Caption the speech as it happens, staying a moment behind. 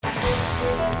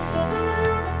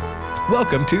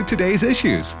Welcome to Today's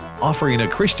Issues, offering a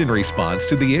Christian response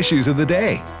to the issues of the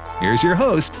day. Here's your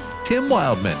host, Tim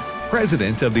Wildman,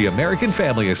 President of the American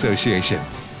Family Association.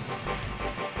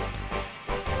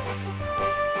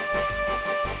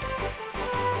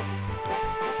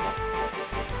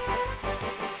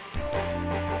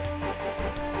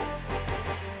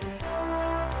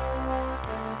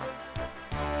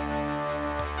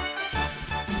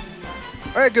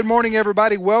 All right, good morning,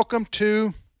 everybody. Welcome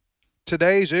to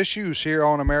Today's Issues here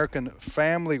on American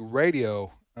Family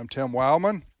Radio. I'm Tim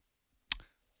Wildman,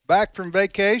 back from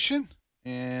vacation,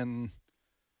 and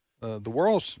the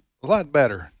world's a lot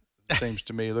better, it seems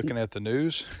to me, looking at the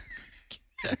news.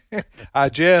 It's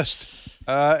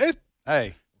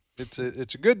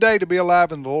a good day to be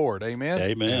alive in the Lord. Amen.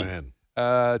 Amen.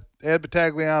 Ed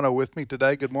Battagliano with me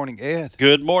today. Good morning, Ed.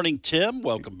 Good morning, Tim.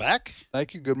 Welcome back.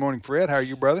 Thank you. Good morning, Fred. How are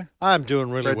you, brother? I'm doing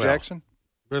really Fred well. Jackson.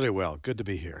 Really well. Good to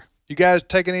be here. You guys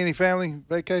taking any family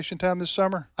vacation time this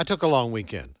summer? I took a long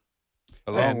weekend.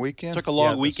 A long weekend? Took a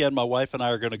long weekend. My wife and I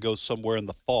are going to go somewhere in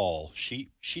the fall. She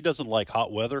doesn't like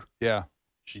hot weather. Yeah.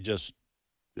 She just,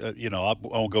 I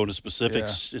won't go into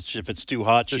specifics. Yeah. If it's too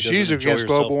hot, so she doesn't she's enjoy against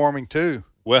herself. global warming too.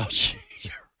 Well,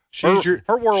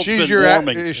 her world's been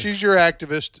warming. She's your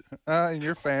activist in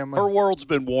your family. Her world's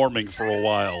been warming for a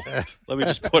while. Let me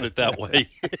just put it that way.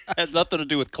 It has nothing to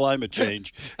do with climate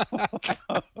change.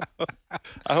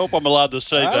 I hope I'm allowed to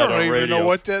say that on radio. I don't even know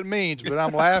what that means, but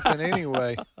I'm laughing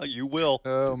anyway. You will.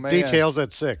 Oh man. Details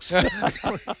at 6.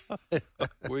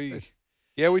 we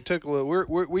took a little.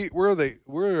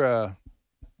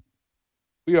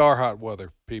 We are hot weather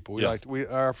people.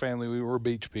 Our family. We're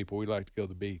beach people. We like to go to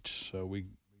the beach. So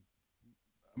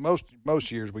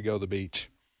most years we go to the beach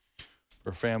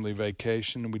for family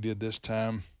vacation. We did this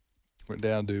time. Went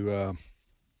down to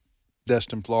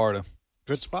Destin, Florida.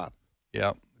 Good spot.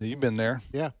 Yeah, you've been there.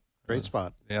 Yeah, great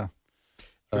spot. Yeah,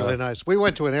 really nice. We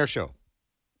went to an air show.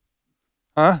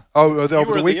 Huh? Oh, over you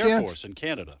were the weekend. The Air Force in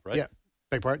Canada, right? Yeah,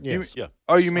 big part. Yes.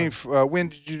 You mean when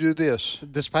did you do this?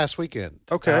 This past weekend.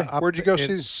 Okay. Where'd you go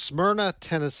see? Smyrna,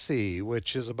 Tennessee,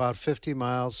 which is about 50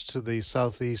 miles to the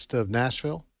southeast of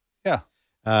Nashville. Yeah.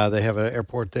 They have an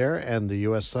airport there, and the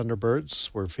U.S.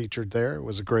 Thunderbirds were featured there. It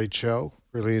was a great show.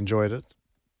 Really enjoyed it.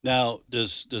 Now,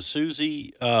 does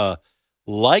Susie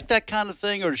like that kind of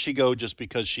thing, or does she go just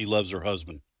because she loves her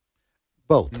husband?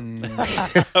 Both.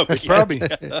 Okay. Probably.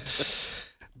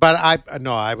 But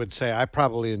I would say I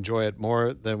probably enjoy it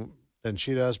more than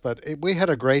she does. But we had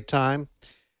a great time.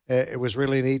 It was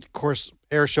really neat. Of course,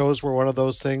 air shows were one of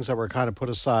those things that were kind of put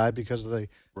aside because of the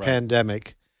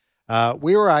pandemic.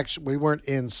 We weren't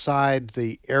inside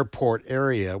the airport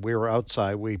area. We were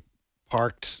outside. We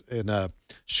parked in a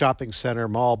shopping center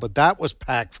mall, but that was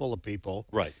packed full of people.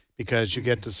 Right. Because you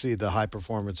get to see the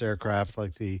high-performance aircraft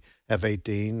like the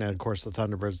F-18 and, of course, the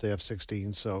Thunderbirds, the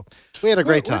F-16. So we had a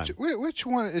great time. Which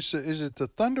one? Is it the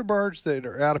Thunderbirds that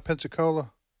are out of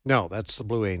Pensacola? No, that's the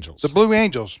Blue Angels. The Blue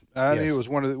Angels. I Yes. knew it was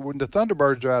one of the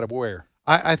Thunderbirds are out of where?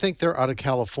 I think they're out of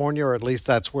California, or at least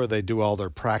that's where they do all their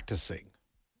practicing.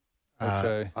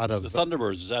 Okay. Out of the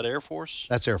Thunderbirds, is that Air Force?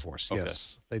 That's Air Force, Okay.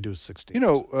 yes. They do 16.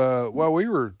 While we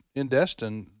were in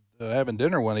Destin having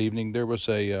dinner one evening, there was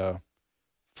a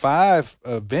 5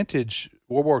 vintage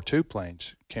World War II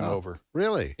planes came over.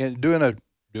 Really? And doing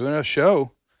a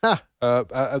show. Huh.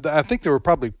 I think they were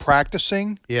probably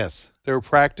practicing. Yes. They were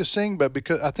practicing, but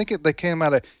because I think they came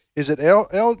out of, is it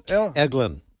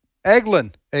Eglin?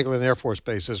 Eglin Air Force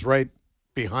Base is right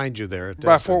behind you there at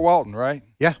By Destin. Fort Walton, right?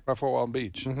 Yeah. By Fort Walton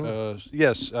Beach. Mhm.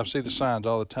 Yes, I see the signs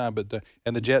all the time,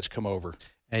 and the jets come over.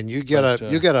 And you get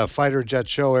a fighter jet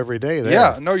show every day there.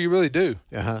 Yeah, no, you really do.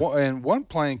 Uh-huh. And one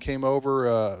plane came over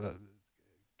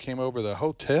the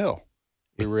hotel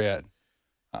we were at.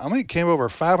 I mean, it came over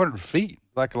 500 feet,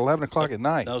 like 11 o'clock at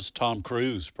night. That was Tom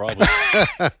Cruise, probably.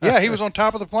 Yeah, he was on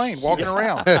top of the plane walking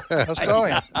around. I saw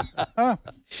him. Huh?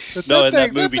 But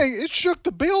that movie, it shook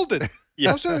the building.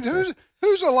 Yeah. I was saying,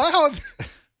 who's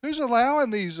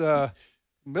allowing these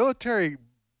military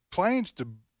planes to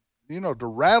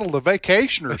rattle the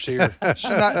vacationers here?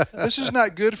 This is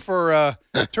not good for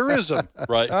tourism.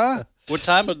 Right. Huh? What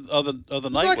time of the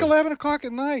night? Like 11 o'clock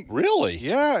at night. Really?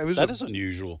 Yeah, it was. That is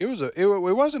unusual. It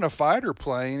wasn't a fighter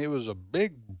plane. It was a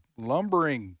big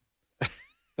lumbering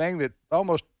thing that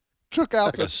almost took out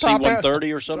like the a top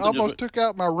C-130 or something. Almost took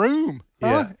out my room.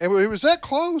 Yeah. Huh? It was that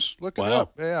close. Look it Wow.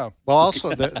 up. Yeah. Well,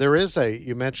 also, there is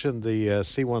you mentioned the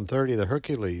C-130, the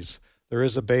Hercules. There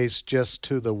is a base just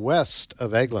to the west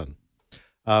of Eglin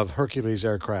of Hercules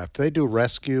aircraft. They do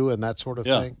rescue and that sort of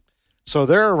thing. So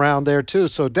they're around there, too.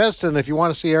 So, Destin, if you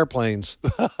want to see airplanes,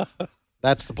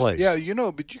 That's the place. Yeah,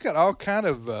 but you got all kind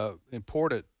of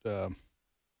important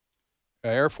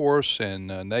Air Force and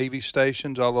Navy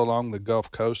stations all along the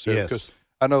Gulf Coast there. Yes. Because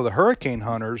I know the hurricane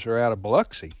hunters are out of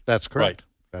Biloxi. That's correct. Right.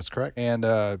 That's correct. And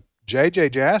J.J.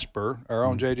 Jasper, our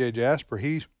own J.J. Jasper,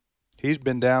 he's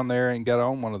been down there and got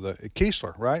on one of the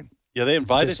Keesler, right? Yeah, they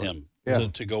invited him Yeah.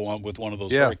 to go on with one of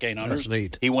those Yeah. hurricane hunters. That's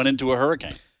neat. He went into a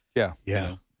hurricane. Yeah.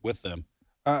 Yeah. With them.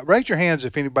 Raise your hands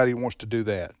if anybody wants to do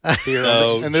that. Here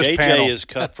No, in this JJ panel. is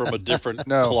cut from a different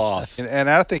No. cloth. And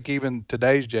I think even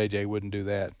today's JJ wouldn't do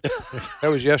that. That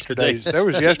was yesterday's. Today- That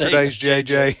was yesterday's today's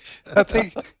JJ. I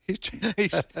think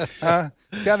he's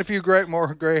got a few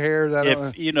more gray hairs. I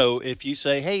don't know. If you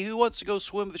say, "Hey, who wants to go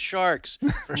swim with the sharks?"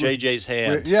 JJ's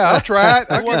hand. Yeah, I'll try it.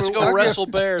 Who wants to go wrestle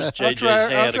bears?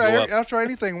 JJ's hand to go up. I'll try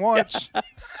anything once.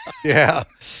 Yeah.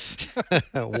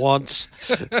 Once.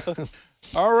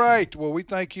 All right. Well, we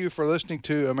thank you for listening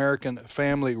to American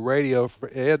Family Radio.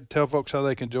 Ed, tell folks how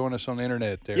they can join us on the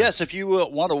internet there. Yes, if you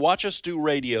want to watch us do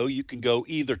radio, you can go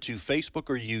either to Facebook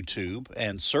or YouTube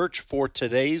and search for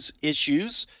Today's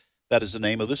Issues. That is the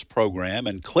name of this program.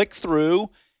 And click through,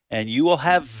 and you will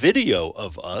have video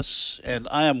of us. And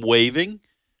I am waving.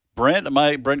 Brent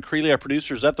Creeley, our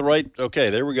producer, is that the right?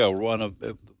 Okay, there we go. We want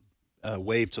to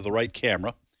wave to the right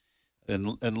camera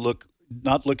and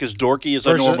not look as dorky as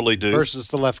I normally do. Versus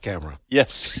the left camera.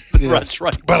 Yes, that's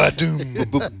right. But I do.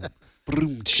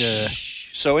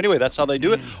 So anyway, that's how they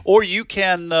do it. Or you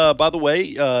can, by the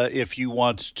way, if you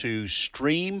want to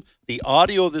stream the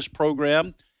audio of this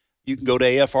program, you can go to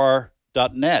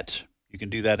afr.net. You can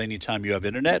do that anytime you have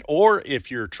internet. Or if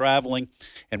you're traveling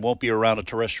and won't be around a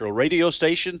terrestrial radio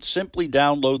station, simply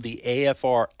download the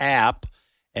AFR app,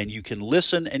 and you can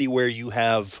listen anywhere you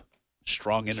have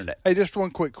strong internet. Hey, just one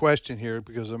quick question here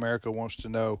because America wants to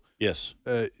know. Yes.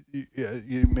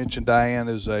 You mentioned Diane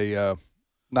is a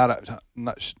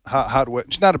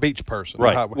she's not a beach person.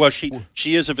 Right. Well,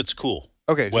 she is if it's cool.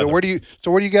 Okay. weather.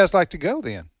 So where do you guys like to go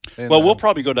then? And, Well, we'll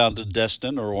probably go down to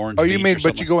Destin or Orange Beach. you mean, or but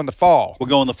something. you go in the fall? We'll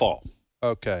go in the fall.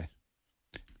 Okay.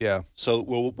 Yeah. So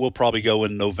we'll probably go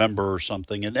in November or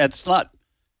something, and it's not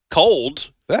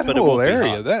cold. That but it whole won't be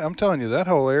area, hot. I'm telling you, that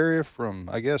whole area from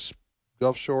I guess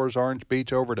Gulf Shores, Orange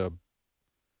Beach, over to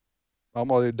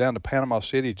almost down to Panama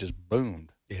City, just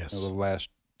boomed. Yes. Over the last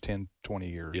 10, 20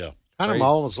 years. Yeah. Kind of Great.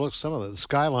 almost looks some of the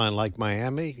skyline like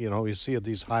Miami. You see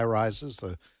these high rises,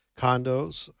 the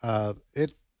condos.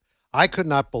 I could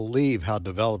not believe how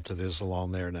developed it is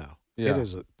along there now. Yeah. It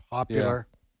is a popular,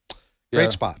 Yeah.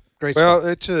 great spot. Great Well,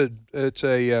 spot. it's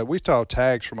a we saw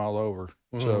tags from all over,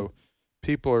 Mhm. so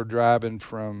people are driving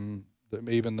from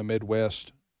even the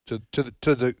Midwest to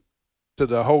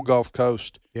the whole Gulf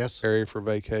Coast Yes. area for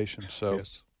vacation. So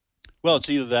Yes. Well, it's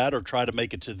either that or try to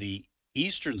make it to the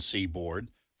eastern seaboard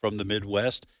from the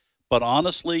Midwest. But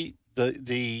honestly,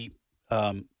 the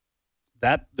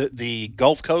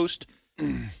Gulf Coast,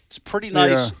 it's pretty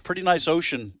nice. Yeah. Pretty nice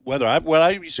ocean weather. I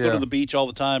used to go Yeah. to the beach all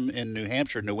the time in New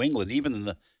Hampshire, New England, even in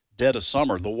the dead of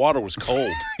summer. The water was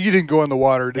cold, you didn't go in the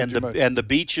water, did and you? and the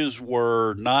beaches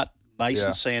were not nice Yeah.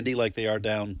 and sandy like they are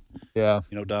down Yeah.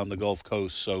 down the Gulf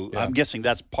Coast. So Yeah. I'm guessing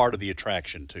that's part of the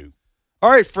attraction too.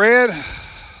 All right, Fred.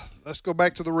 Let's go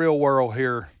back to the real world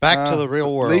here. Back to the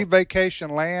real world. Leave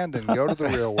vacation land and go to the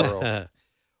real world.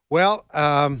 Well,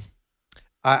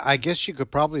 I guess you could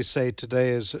probably say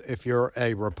today is if you're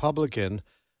a Republican,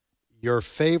 your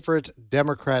favorite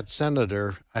Democrat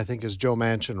senator, I think, is Joe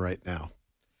Manchin right now.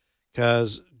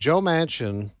 Because Joe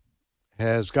Manchin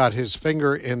has got his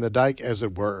finger in the dike, as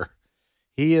it were.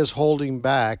 He is holding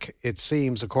back, it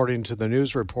seems, according to the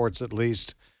news reports at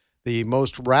least, the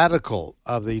most radical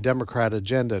of the Democrat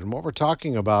agenda. And what we're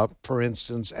talking about, for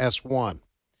instance, S1.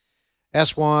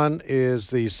 S1 is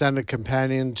the Senate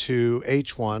companion to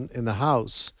H1 in the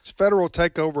House. It's federal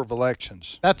takeover of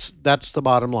elections. That's the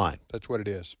bottom line. That's what it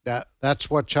is. That's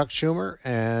what Chuck Schumer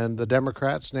and the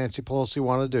Democrats, Nancy Pelosi,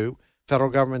 want to do. Federal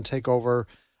government take over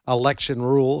election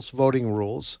rules, voting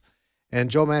rules.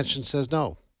 And Joe Manchin says,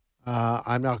 no,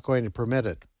 I'm not going to permit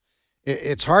it.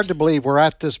 It's hard to believe we're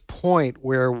at this point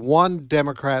where one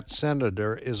Democrat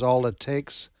senator is all it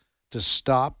takes to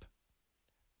stop,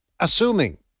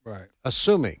 assuming Right.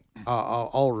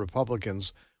 all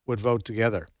Republicans would vote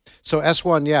together. So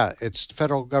S1, yeah, it's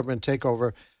federal government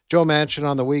takeover. Joe Manchin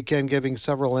on the weekend giving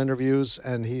several interviews,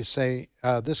 and he's saying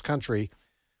this country,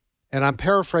 and I'm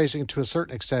paraphrasing to a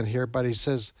certain extent here, but he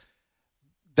says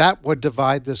that would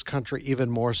divide this country even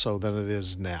more so than it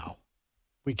is now.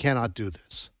 We cannot do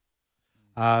this.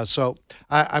 So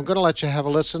I'm going to let you have a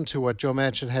listen to what Joe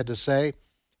Manchin had to say.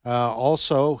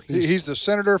 Also, He's the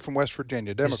senator from West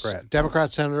Virginia, Democrat.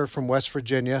 Democrat senator from West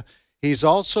Virginia. He's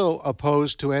also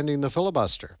opposed to ending the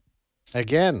filibuster.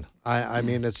 Again, I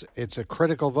mean, it's a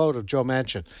critical vote of Joe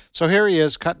Manchin. So here he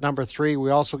is, cut number 3. We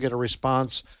also get a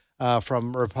response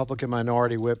from Republican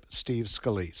Minority Whip Steve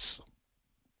Scalise.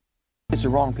 It's the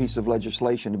wrong piece of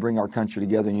legislation to bring our country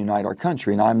together and unite our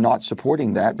country, and I'm not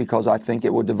supporting that because I think it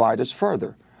will divide us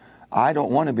further. I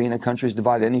don't want to be in a country that's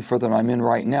divided any further than I'm in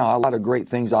right now. A lot of great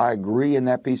things I agree in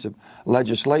that piece of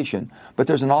legislation, but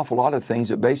there's an awful lot of things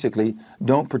that basically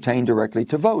don't pertain directly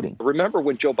to voting. Remember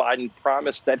when Joe Biden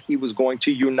promised that he was going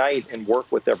to unite and work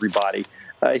with everybody?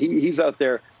 He's out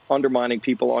there undermining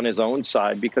people on his own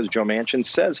side because Joe Manchin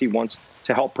says he wants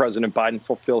to help President Biden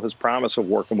fulfill his promise of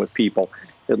working with people.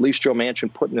 At least Joe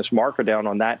Manchin putting his marker down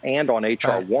on that and on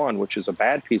H.R. 1, which is a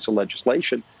bad piece of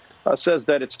legislation, says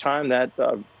that it's time that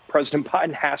President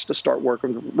Biden has to start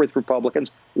working with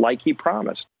Republicans like he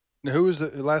promised. Now, who was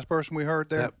the last person we heard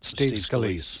there? Steve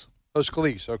Scalise. Oh,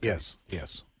 Scalise, okay.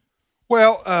 Yes.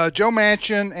 Well, Joe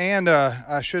Manchin and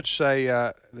I should say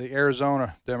the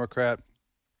Arizona Democrat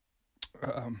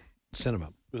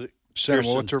Sinema.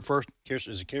 Sinema. What's her first?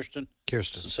 Is it Kirsten?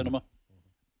 Kirsten Sinema.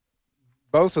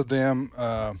 Both of them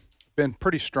been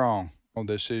pretty strong on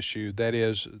this issue. That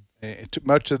is,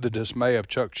 much to the dismay of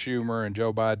Chuck Schumer and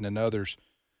Joe Biden and others,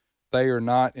 they are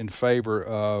not in favor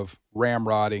of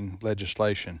ramrodding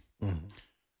legislation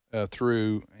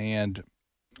through and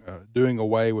doing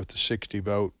away with the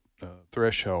 60-vote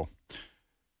threshold.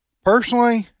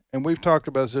 Personally, and we've talked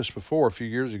about this before a few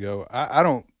years ago, I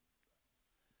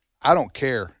don't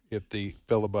care if the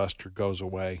filibuster goes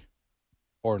away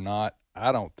or not.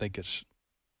 I don't think it's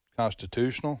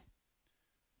constitutional,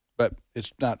 but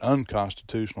it's not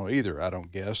unconstitutional either, I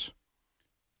don't guess.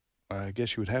 I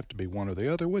guess you would have to be one or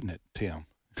the other, wouldn't it, Tim?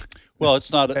 Well,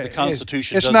 it's not the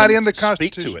Constitution. It's not in the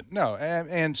Constitution. Speak to it. No,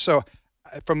 and so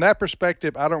from that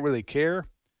perspective, I don't really care.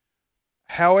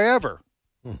 However,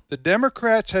 the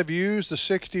Democrats have used the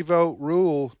 60-vote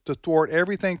rule to thwart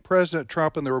everything President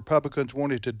Trump and the Republicans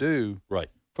wanted to do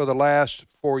for the last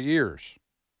 4 years.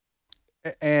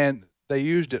 And they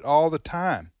used it all the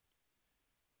time.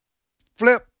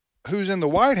 Flip who's in the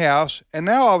White House, and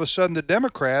now all of a sudden the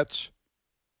Democrats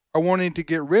are wanting to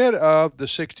get rid of the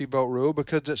 60-vote rule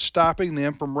because it's stopping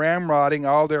them from ramrodding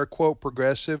all their, quote,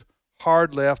 progressive,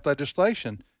 hard-left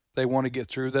legislation they want to get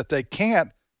through that they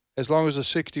can't as long as the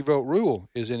 60-vote rule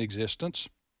is in existence.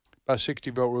 By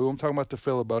 60-vote rule, I'm talking about the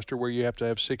filibuster where you have to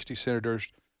have 60 senators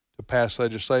to pass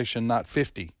legislation, not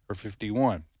 50 or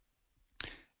 51.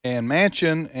 And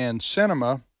Manchin and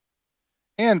Sinema,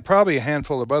 and probably a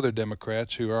handful of other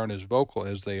Democrats who aren't as vocal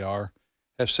as they are,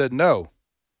 have said no.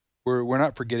 We're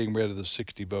not for getting rid of the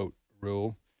 60-vote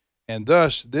rule, and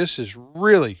thus this is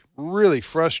really, really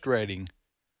frustrating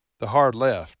the hard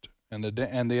left and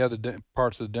the other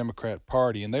parts of the Democrat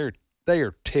Party, and they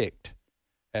are ticked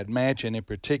at Manchin in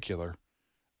particular.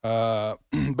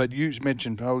 But you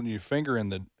mentioned holding your finger in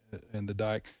the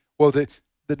dike. Well, the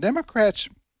Democrats,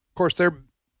 of course, their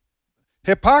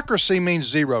hypocrisy means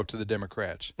zero to the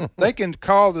Democrats. They can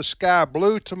call the sky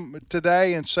blue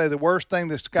today and say the worst thing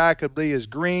the sky could be is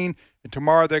green, and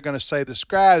tomorrow they're going to say the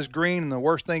sky is green and the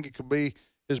worst thing it could be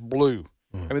is blue.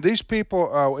 I mean, these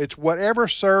people, it's whatever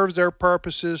serves their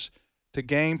purposes to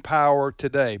gain power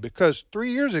today. Because 3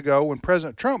 years ago, when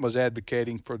President Trump was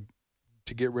advocating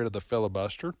to get rid of the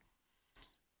filibuster,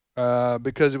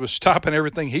 because it was stopping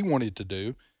everything he wanted to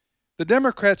do, the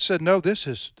Democrats said, no, this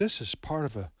is part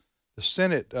of the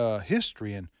Senate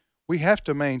history, and we have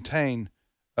to maintain,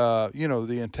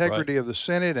 the integrity of the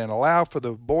Senate and allow for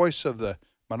the voice of the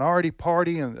minority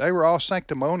party, and they were all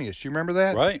sanctimonious. You remember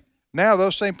that? Right. Now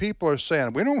those same people are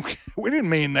saying we didn't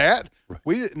mean that.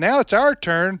 Right. Now it's our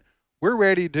turn. We're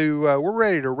ready to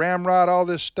ramrod all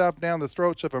this stuff down the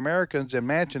throats of Americans, and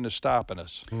Manchin is stopping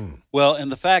us. Well,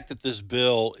 and the fact that this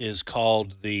bill is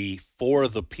called the For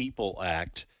the People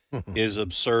Act is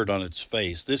absurd on its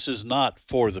face. This is not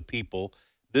for the people.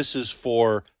 This is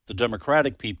for the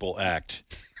Democratic People Act,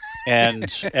 and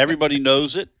everybody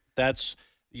knows it. That's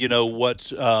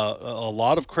what a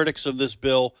lot of critics of this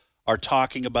bill are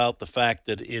talking about, the fact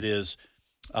that it is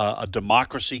a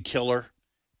democracy killer,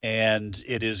 and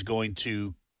it is going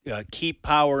to keep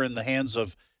power in the hands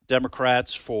of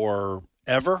Democrats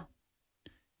forever.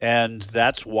 And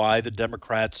that's why the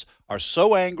Democrats are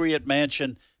so angry at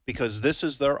Manchin, because this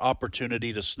is their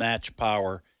opportunity to snatch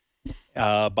power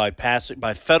by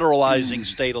federalizing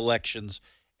state elections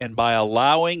and by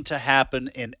allowing to happen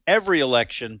in every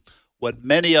election what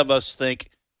many of us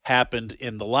think happened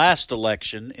in the last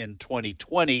election in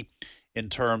 2020 in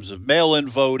terms of mail-in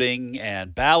voting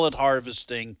and ballot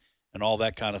harvesting and all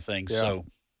that kind of thing. Yeah. So,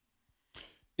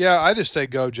 yeah, I just say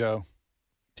go, Joe.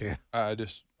 Yeah. I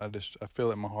feel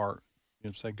it in my heart. You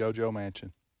know, say go Joe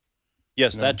Manchin.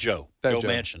 Yes, No. that Joe That Joe Joe.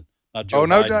 Manchin, not Joe. Oh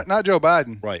no, Biden. not Joe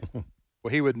Biden. Right.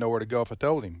 Well, he wouldn't know where to go if I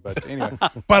told him. But anyway,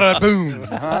 bada boom.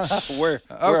 We're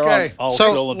Okay. on all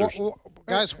So, cylinders.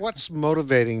 guys, what's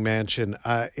motivating Manchin?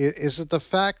 Is it the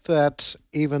fact that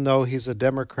even though he's a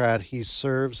Democrat, he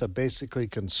serves a basically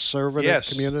conservative Yes.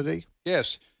 community?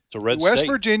 Yes. It's a red West state,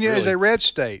 Virginia is really. a red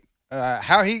state.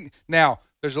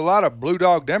 There's a lot of blue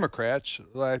dog Democrats.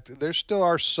 Like there still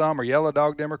are some, or yellow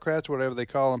dog Democrats, whatever they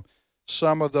call them.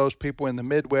 Some of those people in the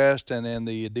Midwest and in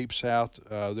the Deep South,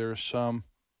 there are some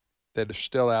that are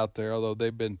still out there, although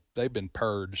they've been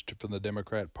purged from the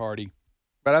Democrat Party.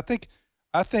 But I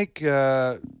think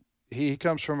he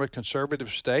comes from a conservative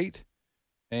state,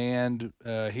 and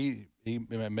he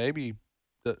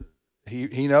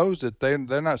knows that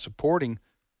they're not supporting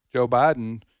Joe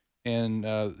Biden, and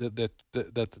that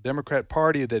the Democrat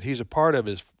Party that he's a part of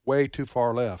is way too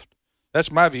far left.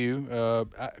 That's my view.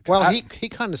 He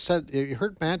kind of said, you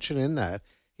heard Manchin in that.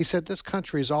 He said this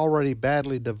country is already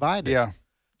badly divided. Yeah.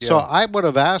 So I would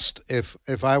have asked if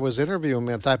I was interviewing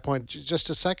him at that point, just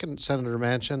a second, Senator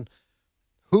Manchin,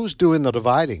 who's doing the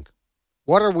dividing?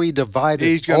 What are we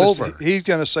divided over? He's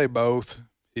going to say both.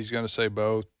 He's going to say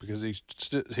both because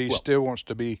he still wants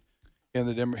to be in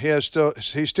the Democrat.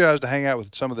 He still has to hang out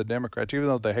with some of the Democrats, even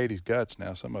though they hate his guts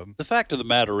now. Some of them. The fact of the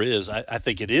matter is, I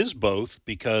think it is both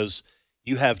because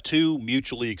you have two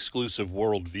mutually exclusive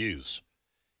worldviews.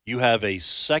 You have a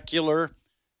secular,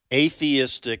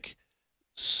 atheistic,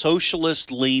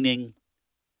 socialist-leaning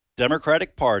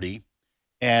Democratic Party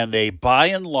and a, by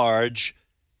and large,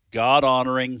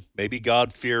 God-honoring, maybe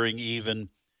God-fearing even,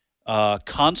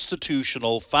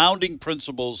 constitutional, founding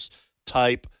principles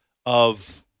type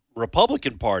of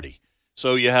Republican Party.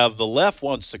 So you have the left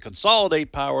wants to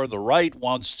consolidate power, the right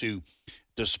wants to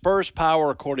disperse power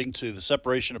according to the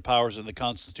separation of powers in the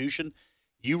Constitution.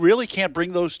 You really can't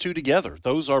bring those two together.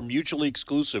 Those are mutually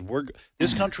exclusive.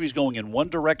 This country is going in one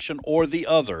direction or the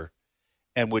other.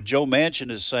 And what Joe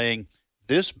Manchin is saying,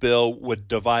 this bill would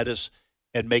divide us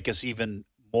and make us even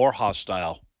more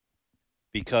hostile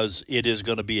because it is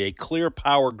going to be a clear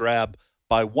power grab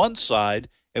by one side.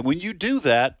 And when you do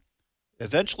that,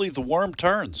 eventually the worm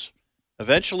turns.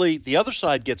 Eventually the other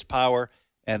side gets power,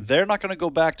 and they're not going to go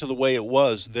back to the way it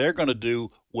was. They're going to do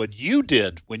what you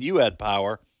did when you had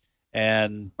power.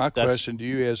 And my question to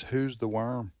you is, who's the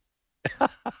worm?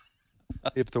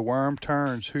 If the worm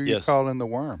turns, who you calling the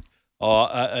worm?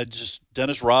 Just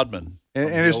Dennis Rodman. And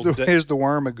is the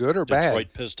worm a good or bad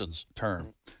Detroit Pistons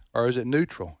term? Or is it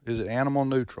neutral? Is it animal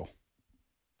neutral?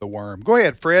 The worm. Go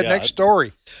ahead, Fred. Yeah, Next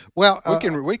story. Well,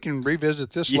 we can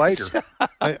revisit this later.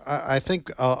 I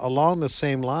think along the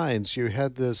same lines, you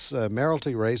had this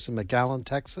mayoralty race in McAllen,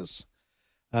 Texas.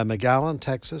 McAllen,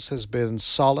 Texas has been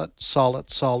solid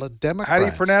Democrat. How do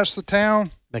you pronounce the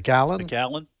town? McAllen.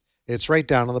 McAllen? It's right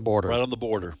down on the border. Right on the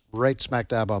border. Right smack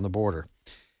dab on the border.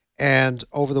 And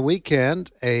over the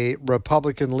weekend, a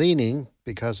Republican-leaning,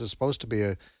 because it's supposed to be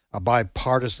a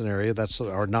bipartisan area,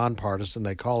 or nonpartisan,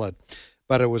 they call it,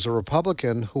 but it was a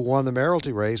Republican who won the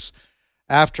mayoralty race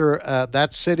after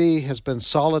that city has been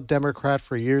solid Democrat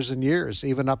for years and years,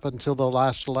 even up until the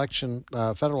last election,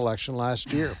 federal election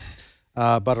last year.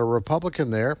 But a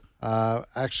Republican there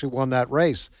actually won that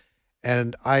race.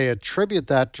 And I attribute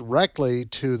that directly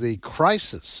to the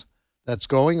crisis that's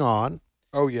going on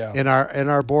in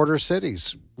our border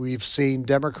cities. We've seen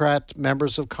Democrat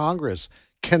members of Congress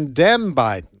condemn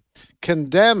Biden,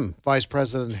 condemn Vice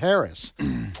President Harris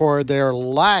for their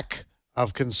lack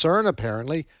of concern,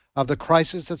 apparently, of the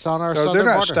crisis that's on our southern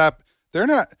border.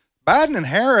 Biden and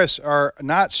Harris are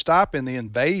not stopping the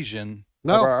invasion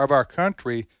of our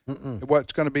country.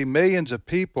 What's going to be millions of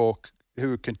people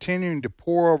who are continuing to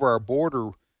pour over our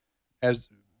border as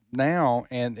now,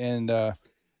 and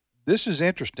this is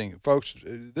interesting, folks.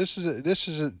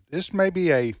 This may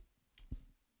be a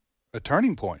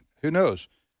turning point. Who knows?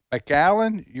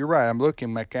 McAllen, you're right. I'm looking.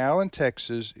 McAllen,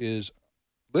 Texas is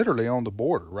literally on the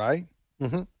border, right?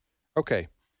 Mm-hmm. Okay,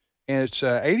 and it's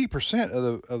 80%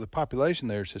 of the population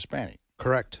there is Hispanic.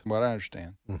 Correct. From what I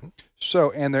understand. Mm-hmm.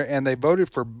 So, and they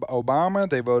voted for Obama.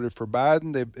 They voted for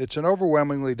Biden. It's an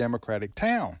overwhelmingly Democratic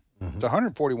town. Mm-hmm. It's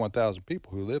 141,000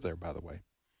 people who live there, by the way.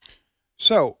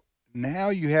 So now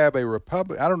you have a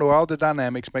Republic. I don't know all the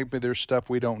dynamics. Maybe there's stuff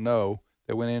we don't know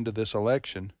that went into this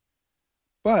election.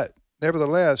 But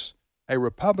nevertheless, a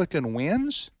Republican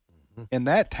wins in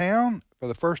that town for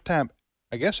the first time,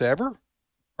 I guess, ever,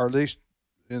 or at least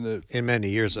in many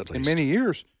years, at least. In many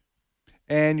years.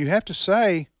 And you have to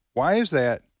say, why is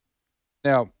that?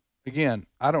 Now, again,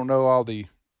 I don't know all the,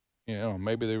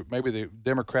 maybe the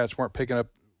Democrats weren't picking up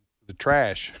the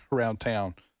trash around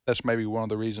town. That's maybe one of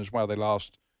the reasons why they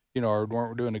lost, or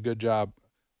weren't doing a good job.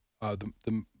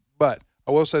 But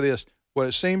I will say this: what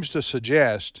it seems to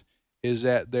suggest is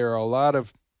that there are a lot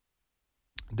of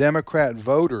Democrat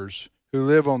voters who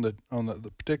live on the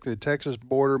particularly the Texas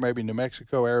border, maybe New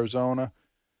Mexico, Arizona,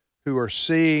 who are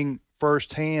seeing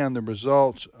firsthand the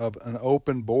results of an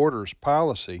open borders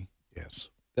policy. Yes.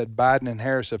 That Biden and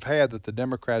Harris have had, that the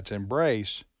Democrats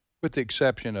embrace, with the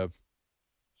exception of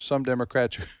some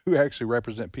Democrats who actually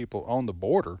represent people on the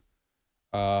border.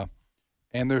 And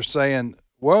they're saying,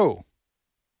 whoa,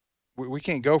 we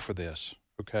can't go for this,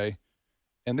 okay?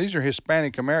 And these are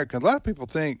Hispanic Americans. A lot of people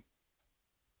think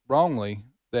wrongly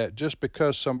that just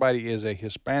because somebody is a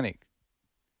Hispanic,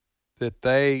 that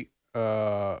they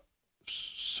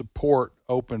support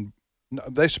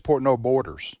no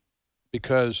borders,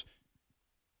 because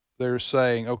they're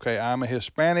saying, okay, I'm a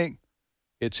Hispanic.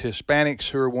 It's Hispanics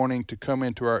who are wanting to come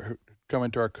into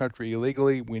our country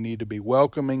illegally. We need to be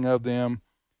welcoming of them,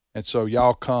 and so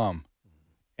y'all come.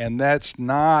 And that's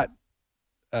not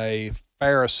a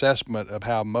fair assessment of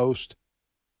how most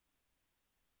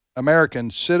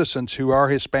American citizens who are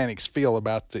Hispanics feel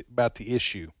about the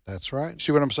issue. That's right.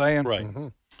 See what I'm saying? Right. Mm-hmm.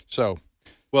 So,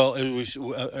 well,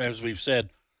 as we've said,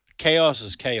 chaos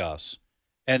is chaos,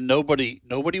 and nobody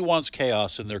wants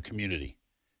chaos in their community.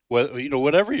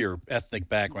 Whatever your ethnic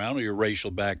background or your racial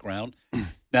background.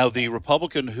 Now, the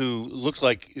Republican who looks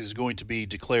like is going to be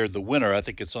declared the winner, I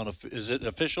think is it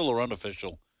official or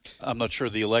unofficial? I'm not sure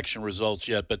the election results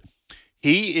yet, but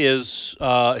he is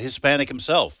Hispanic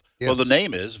himself. Yes. Well, the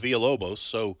name is Villalobos.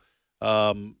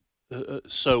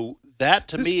 So that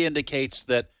to me indicates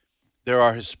that there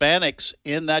are Hispanics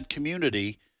in that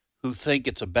community who think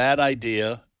it's a bad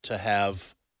idea to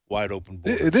have wide open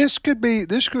borders. This could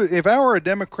if I were a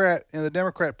Democrat in the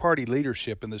Democrat Party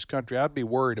leadership in this country, I'd be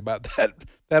worried about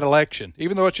that election,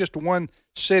 even though it's just one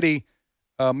city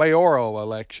mayoral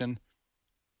election,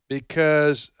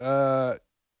 because the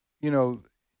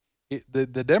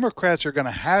Democrats are going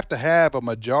to have a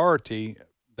majority.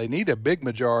 They need a big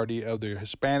majority of the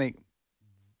Hispanic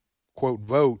quote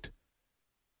vote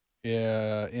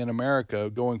in America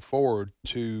going forward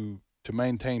to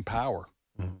maintain power.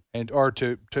 And or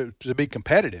to be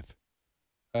competitive.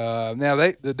 Now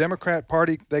the Democrat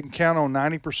Party, they can count on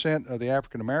 90% of the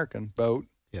African American vote.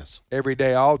 Yes. Every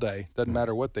day, all day, doesn't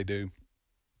matter what they do.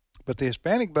 But the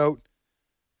Hispanic vote,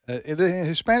 to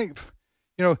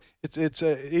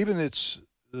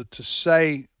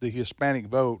say the Hispanic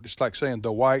vote, it's like saying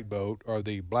the white vote or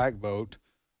the black vote.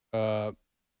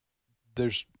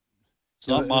 It's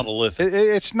not monolithic.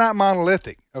 It's not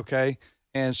monolithic, okay.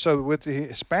 And so with the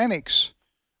Hispanics,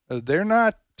 they're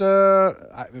not.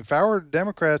 If I were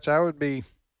Democrats, I would be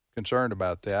concerned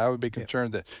about that. I would be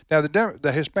concerned that now the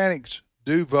Hispanics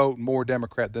do vote more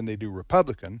Democrat than they do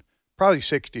Republican, probably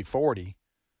 60-40.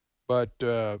 But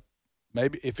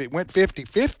maybe if it went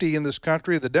 50-50 in this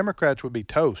country, the Democrats would be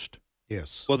toast.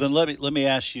 Yes. Well, then let me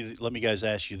ask you. Let me guys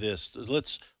ask you this.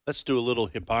 Let's do a little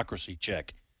hypocrisy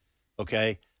check,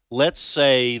 okay? Let's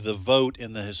say the vote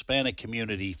in the Hispanic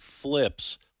community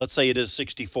flips. Let's say it is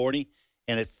 60-40,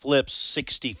 and it flips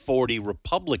 60-40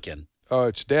 Republican. Oh,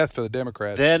 it's death for the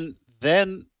Democrats.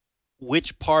 Then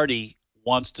which party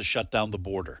wants to shut down the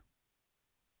border?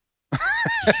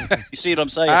 You see what I'm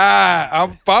saying?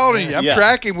 I'm following you. I'm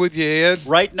tracking with you, Ed.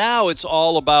 Right now, it's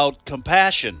all about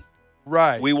compassion.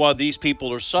 Right. We want these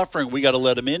people are suffering. We got to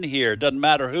let them in here. Doesn't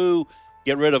matter who.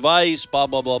 Get rid of ICE, blah,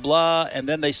 blah, blah, blah. And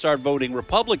then they start voting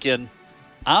Republican.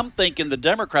 I'm thinking the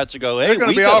Democrats will go, hey, they're going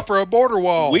to be all for a border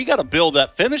wall. We got to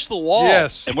finish the wall.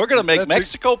 Yes. And we're going to make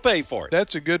Mexico pay for it.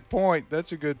 That's a good point. And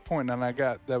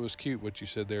that was cute what you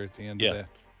said there at the end of that.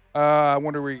 I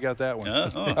wonder where you got that one.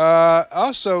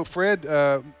 Also,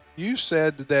 Fred, you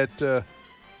said that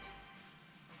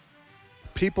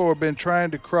people have been trying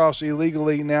to cross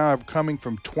illegally now, coming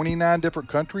from 29 different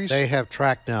countries. They have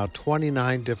tracked now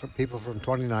 29 different people from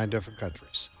 29 different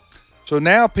countries. So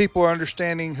now people are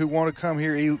understanding who want to come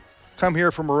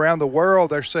here from around the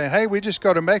world. They're saying, hey, we just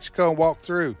go to Mexico and walk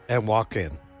through. And walk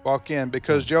in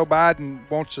because Joe Biden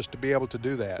wants us to be able to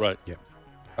do that. Right. Yeah.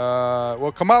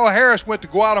 Well, Kamala Harris went to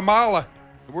Guatemala.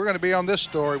 We're going to be on this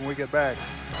story when we get back.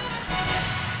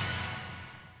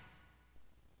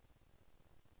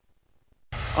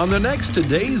 On the next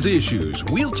Today's Issues,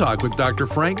 we'll talk with Dr.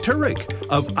 Frank Turek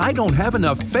of I Don't Have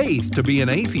Enough Faith to Be an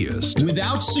Atheist.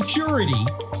 Without security,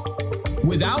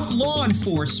 without law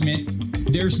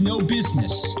enforcement, there's no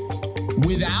business.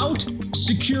 Without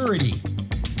security,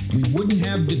 we wouldn't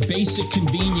have the basic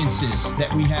conveniences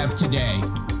that we have today.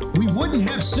 We wouldn't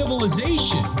have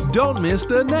civilization. Don't miss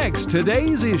the next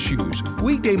Today's Issues,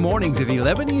 weekday mornings at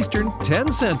 11 Eastern, 10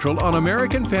 Central on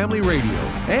American Family Radio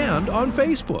and on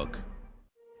Facebook.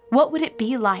 What would it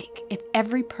be like if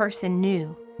every person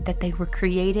knew that they were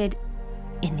created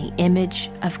in the image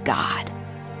of God?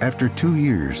 After 2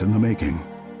 years in the making,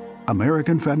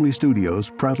 American Family Studios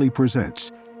proudly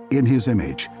presents In His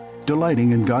Image,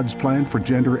 delighting in God's plan for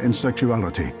gender and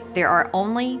sexuality. There are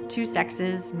only two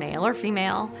sexes, male or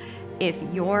female. If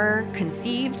you're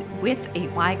conceived with a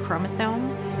Y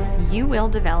chromosome, you will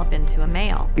develop into a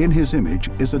male. In His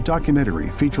Image is a documentary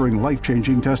featuring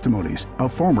life-changing testimonies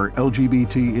of former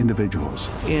LGBT individuals.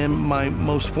 In my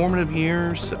most formative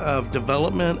years of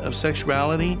development of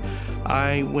sexuality,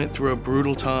 I went through a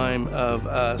brutal time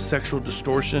of sexual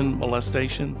distortion,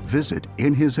 molestation. Visit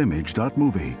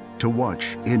inhisimage.movie to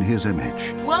watch In His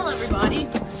Image. Well, everybody,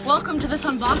 welcome to this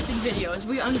unboxing video as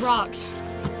we unbox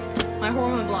my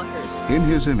hormone blockers. In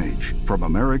His Image from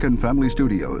American Family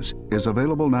Studios is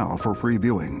available now for free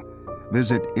viewing.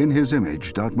 Visit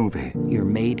inhisimage.movie. You're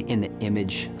made in the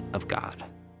image of God.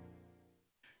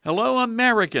 Hello,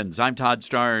 Americans. I'm Todd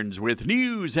Starnes with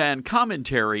news and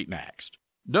commentary next.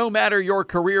 No matter your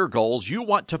career goals, you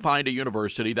want to find a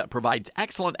university that provides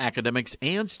excellent academics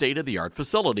and state-of-the-art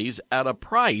facilities at a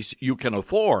price you can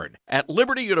afford. At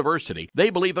Liberty University,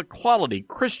 they believe a quality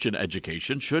Christian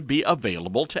education should be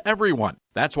available to everyone.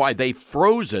 That's why they've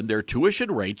frozen their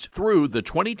tuition rates through the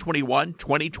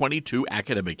 2021-2022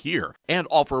 academic year and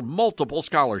offer multiple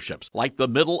scholarships, like the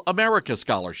Middle America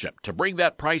Scholarship, to bring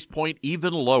that price point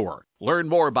even lower. Learn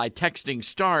more by texting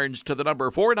STARNS to the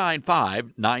number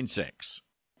 49596.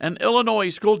 An Illinois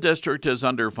school district is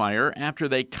under fire after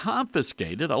they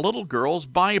confiscated a little girl's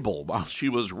Bible while she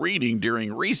was reading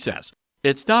during recess.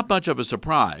 It's not much of a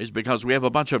surprise because we have a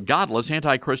bunch of godless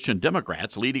anti-Christian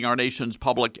Democrats leading our nation's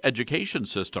public education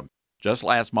system. Just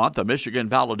last month, a Michigan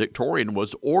valedictorian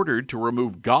was ordered to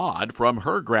remove God from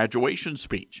her graduation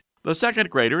speech. The second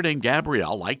grader named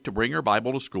Gabrielle liked to bring her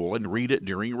Bible to school and read it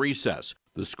during recess.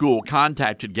 The school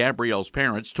contacted Gabrielle's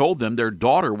parents, told them their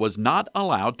daughter was not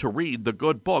allowed to read the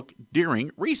good book during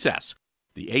recess.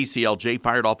 The ACLJ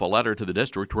fired off a letter to the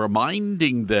district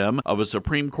reminding them of a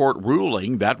Supreme Court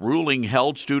ruling. That ruling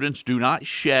held students do not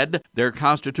shed their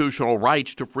constitutional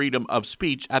rights to freedom of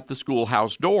speech at the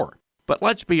schoolhouse door. But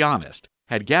let's be honest,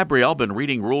 had Gabrielle been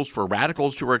reading rules for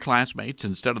radicals to her classmates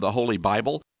instead of the Holy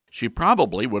Bible, she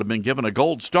probably would have been given a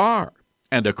gold star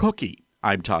and a cookie.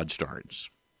 I'm Todd Starnes.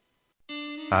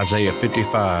 Isaiah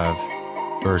 55,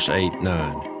 verse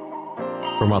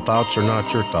 8-9. For my thoughts are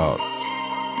not your thoughts,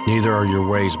 neither are your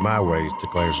ways my ways,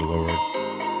 declares the Lord.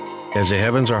 As the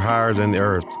heavens are higher than the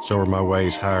earth, so are my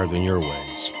ways higher than your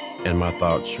ways, and my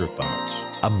thoughts your thoughts.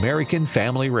 American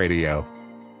Family Radio.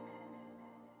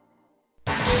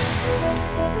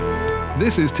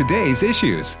 This is Today's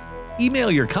Issues.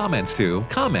 Email your comments to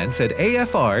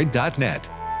comments@afr.net.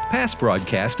 Past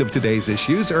broadcasts of Today's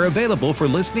Issues are available for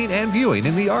listening and viewing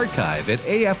in the archive at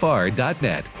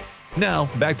afr.net. Now,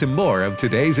 back to more of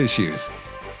Today's Issues.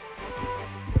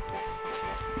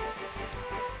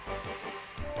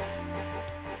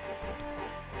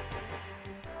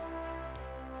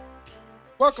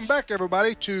 Welcome back,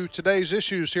 everybody, to Today's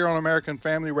Issues here on American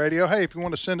Family Radio. Hey, if you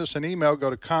want to send us an email, go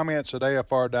to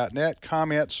comments@afr.net,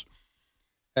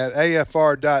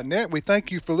 comments@afr.net. We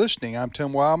thank you for listening. I'm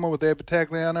Tim Wildman with Ed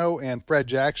Vitagliano and Fred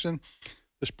Jackson.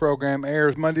 This program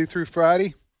airs Monday through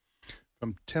Friday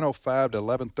from 10:05 to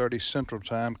 11:30 Central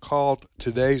Time, called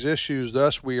Today's Issues.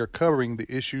 Thus, we are covering the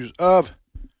issues of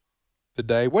the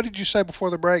day. What did you say before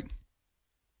the break? I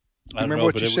don't remember know,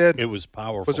 what but you said? It was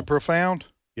powerful. Was it profound?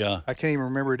 Yeah. I can't even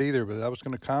remember it either, but I was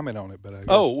going to comment on it. But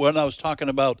when I was talking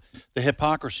about the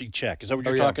hypocrisy check. Is that what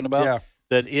you're talking about? Yeah.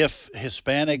 That if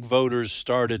Hispanic voters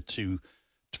started to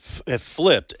have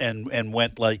flipped and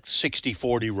went like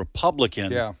 60-40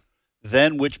 Republican,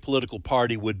 then which political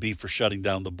party would be for shutting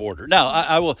down the border? Now,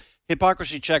 I will.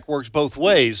 Hypocrisy check works both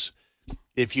ways.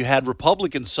 If you had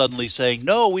Republicans suddenly saying,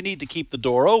 no, we need to keep the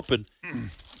door open.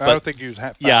 I don't think you was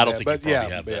happy. Yeah, I don't think you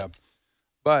probably have that.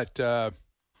 But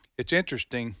it's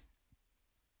interesting.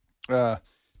 The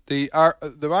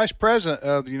Vice President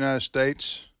of the United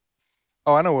States.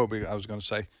 Oh, I know what I was going to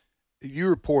say. You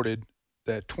reported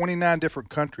that 29 different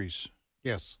countries.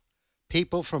 Yes.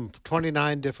 People from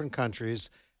 29 different countries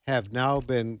have now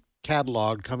been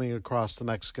cataloged coming across the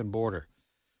Mexican border,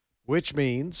 which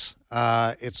means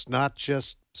it's not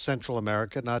just Central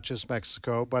America, not just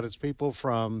Mexico, but it's people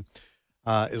from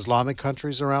Islamic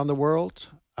countries around the world,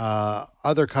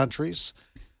 other countries.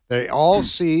 They all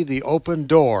see the open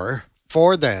door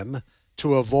for them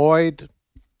to avoid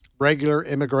regular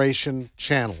immigration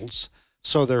channels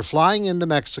So they're flying into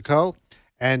Mexico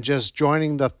and just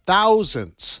joining the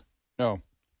thousands. No.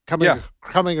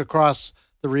 Coming across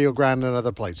the Rio Grande and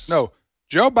other places. No.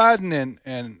 Joe Biden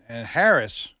and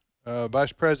Harris,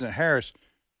 Vice President Harris,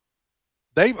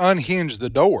 they've unhinged the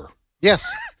door. Yes.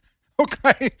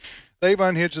 Okay. They've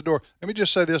unhinged the door. Let me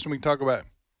just say this and we can talk about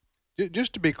it.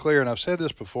 Just to be clear, and I've said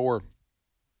this before,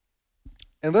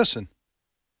 and listen,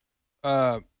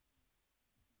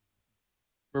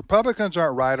 Republicans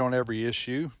aren't right on every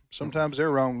issue. Sometimes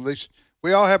they're wrong. At least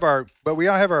we all have our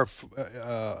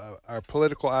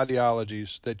political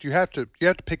ideologies that you have to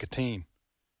pick a team,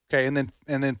 okay, and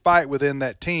then fight within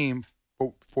that team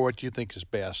for what you think is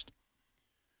best.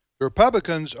 The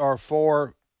Republicans are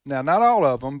for, now not all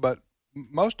of them, but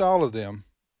most all of them,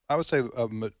 I would say a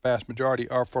vast majority,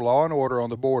 are for law and order on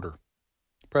the border.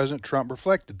 President Trump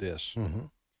reflected this.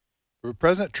 Mm-hmm.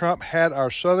 President Trump had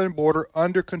our southern border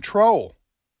under control,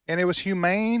 and it was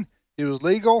humane. It was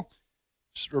legal.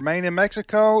 Remain in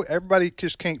Mexico. Everybody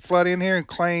just can't flood in here and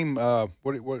claim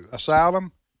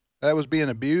asylum. That was being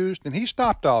abused, and he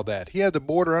stopped all that. He had the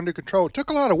border under control. It took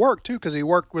a lot of work, too, because he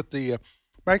worked with the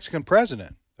Mexican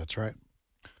president. That's right.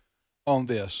 On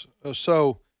this.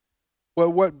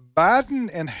 What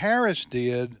Biden and Harris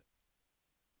did,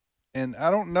 and I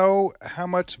don't know how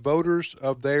much voters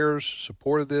of theirs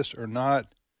supported this or not,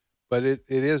 but it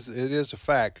is a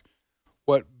fact.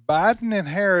 What Biden and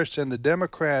Harris and the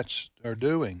Democrats are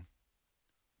doing,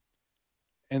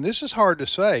 and this is hard to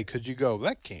say because you go,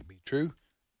 that can't be true.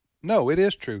 No, it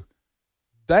is true.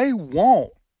 They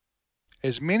want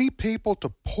as many people to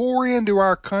pour into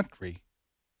our country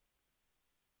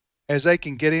as they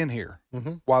can get in here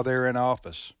while they're in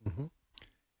office. Mm-hmm.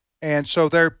 And so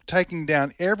they're taking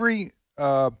down every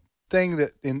thing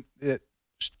that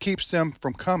keeps them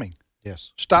from coming.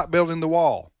 Yes. Stop building the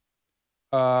wall.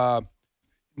 Now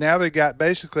they got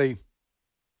basically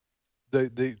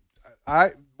the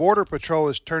Border Patrol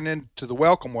has turned into the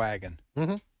welcome wagon.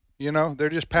 Mm-hmm. You know, they're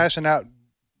just passing out,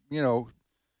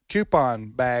 coupon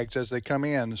bags as they come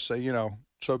in.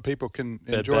 So people can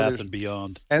enjoy Bed Bath and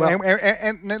Beyond.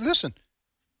 And listen,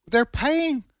 they're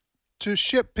paying to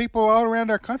ship people all around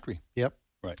our country. Yep.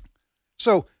 Right.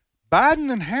 So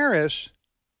Biden and Harris,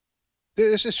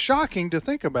 this is shocking to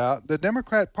think about. The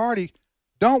Democrat Party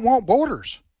don't want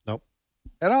borders. Nope.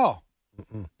 At all.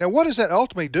 Mm-mm. Now, what does that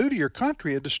ultimately do to your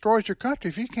country? It destroys your country.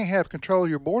 If you can't have control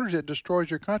of your borders, it destroys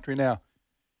your country. Now,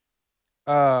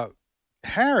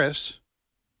 Harris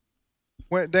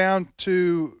went down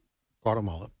to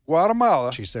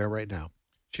Guatemala. She's there right now.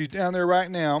 She's down there right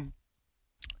now.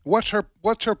 What's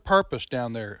her purpose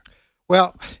down there?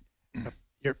 Well,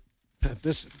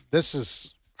 this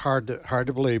is hard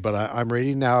to believe, but I'm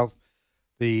reading now.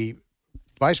 The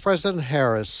Vice President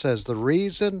Harris says the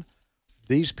reason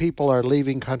these people are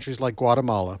leaving countries like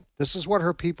Guatemala, this is what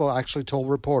her people actually told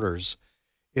reporters,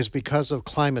 is because of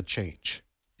climate change.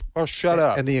 Oh, shut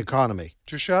up. And the economy.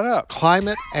 Just shut up.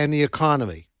 Climate and the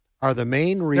economy are the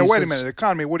main reasons. Now, wait a minute. The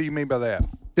economy, what do you mean by that?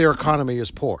 Their economy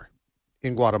is poor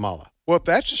in Guatemala. Well, if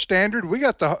that's the standard, we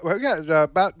got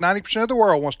about 90% of the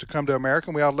world wants to come to America,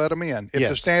 and we ought to let them in. If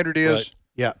the standard is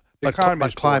the economy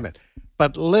is climate.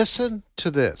 But listen to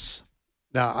this.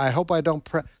 Now, I hope I don't.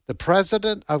 The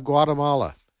president of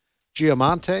Guatemala,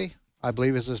 Giamonte, I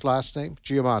believe is his last name,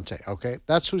 Giamonte. Okay,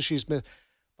 that's who she's been.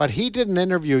 But he did an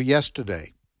interview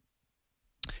yesterday,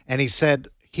 and he said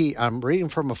I'm reading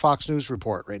from a Fox News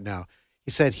report right now.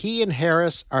 He said he and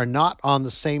Harris are not on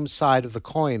the same side of the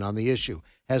coin on the issue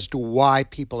as to why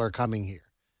people are coming here,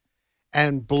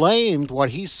 and blamed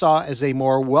what he saw as a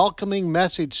more welcoming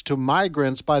message to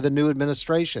migrants by the new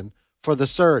administration for the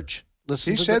surge.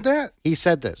 Listen, he said that? He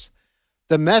said this.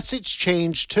 The message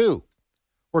changed too.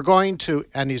 We're going to,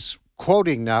 and he's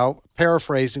quoting now,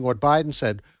 paraphrasing what Biden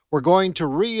said, we're going to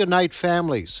reunite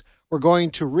families. We're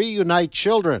going to reunite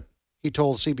children, he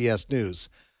told CBS News.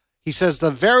 He says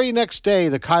the very next day,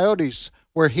 the Coyotes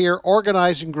were here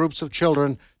organizing groups of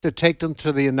children to take them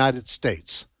to the United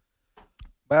States.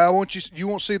 Well, you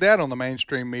won't see that on the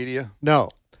mainstream media. No.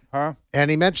 Huh? And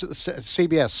he mentioned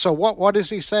CBS. So what is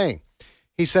he saying?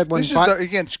 He said when...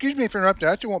 again, excuse me for interrupting.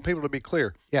 I just want people to be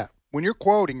clear. Yeah. When you're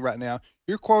quoting right now,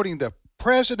 you're quoting the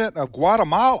president of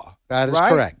Guatemala. That is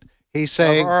correct. He's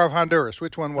saying... Or of Honduras.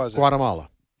 Which one was it? Guatemala.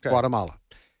 Okay. Guatemala.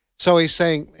 So he's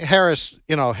saying, Harris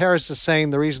is saying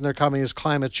the reason they're coming is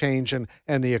climate change and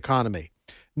the economy.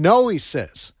 No, he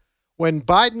says, when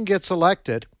Biden gets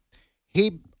elected,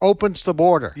 he opens the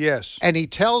border. Yes. And he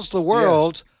tells the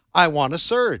world, I want a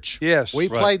surge. Yes. We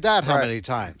played that how many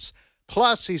times?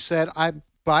 Plus, he said,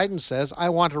 Biden says, I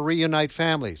want to reunite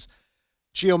families.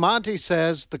 Giamonte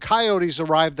says the Coyotes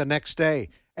arrived the next day,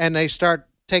 and they start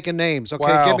taking names. Okay,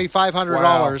 Wow. give me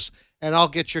 $500 and I'll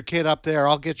get your kid up there.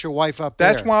 I'll get your wife up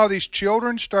there. That's why all these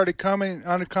children started coming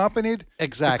unaccompanied.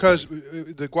 Exactly. Because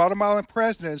the Guatemalan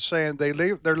president is saying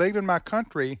they're leaving my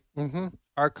country,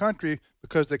 our country,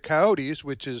 because the coyotes,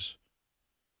 which is,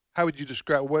 how would you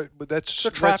describe what? But that's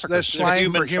traffickers. That's slang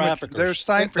Human for human traffickers. They're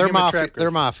slang for they're human mafia. traffickers.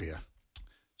 They're mafia.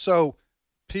 So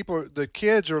the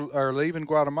kids are leaving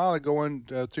Guatemala, going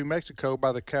through Mexico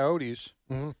by the coyotes.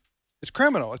 Mm-hmm. It's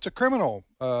criminal. It's a criminal.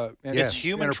 It's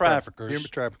human enterprise. traffickers. Human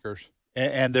traffickers.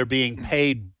 And they're being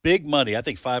paid big money. I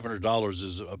think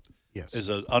 $500 is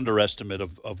an underestimate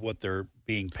of what they're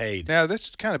being paid. Now, this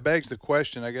kind of begs the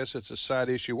question. I guess it's a side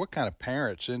issue. What kind of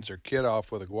parent sends their kid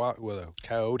off with a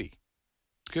coyote?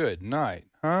 Good night,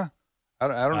 huh? I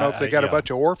don't know if they got a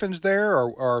bunch of orphans there,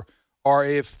 or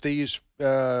if these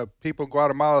people in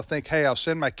Guatemala think, hey, I'll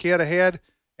send my kid ahead,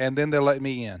 and then they'll let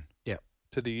me in.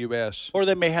 To the U.S. Or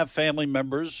they may have family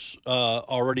members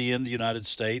already in the United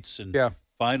States and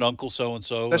find Uncle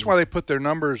so-and-so. That's why they put their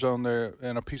numbers on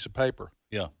in a piece of paper.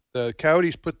 Yeah. The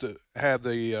coyotes have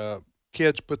the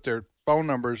kids put their phone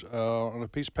numbers on a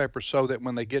piece of paper so that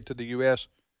when they get to the U.S.,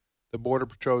 the Border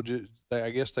Patrol,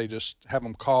 I guess they just have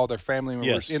them call their family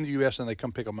members in the U.S. and they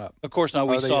come pick them up. Of course, now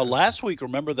we saw last week,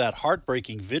 remember that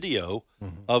heartbreaking video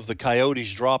of the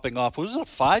coyotes dropping off. Was it a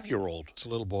 5-year-old? It's a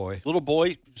little boy. Little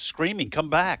boy screaming, come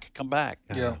back, come back.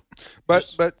 Yeah.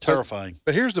 But terrifying.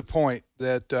 But here's the point,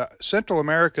 that Central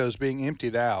America is being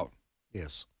emptied out.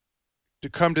 Yes. To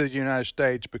come to the United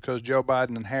States because Joe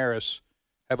Biden and Harris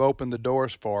have opened the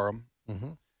doors for them.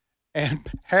 Mm-hmm. And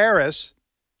Harris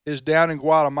is down in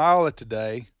Guatemala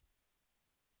today,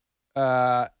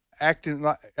 acting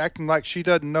like she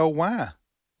doesn't know why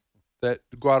that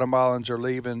Guatemalans are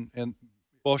leaving. And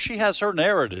well, she has her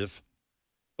narrative,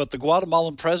 but the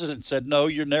Guatemalan president said, "No,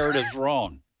 your narrative's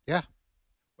wrong." Yeah,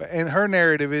 and her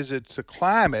narrative is it's the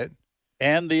climate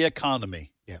and the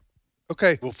economy. Yeah.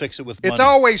 Okay, we'll fix it with money. It's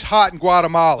always hot in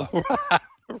Guatemala.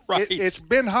 Right. It's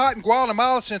been hot in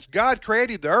Guatemala since God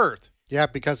created the earth. Yeah,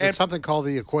 because it's something called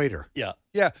the equator. Yeah.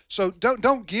 Yeah. So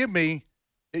don't give me.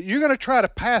 You're going to try to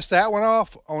pass that one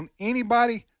off on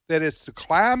anybody that it's the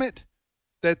climate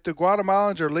that the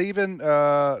Guatemalans are leaving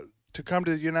to come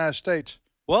to the United States.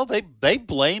 Well, they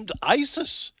blamed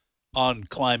ISIS on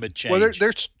climate change. Well,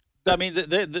 there's. I mean,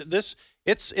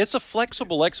 it's a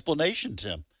flexible explanation,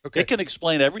 Tim. Okay. It can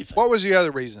explain everything. What was the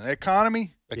other reason?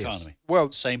 Economy. Economy.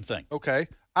 Well, same thing. Okay,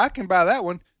 I can buy that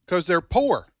one because they're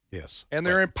poor. Yes. And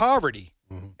they're in poverty.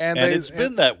 Mm-hmm. And it's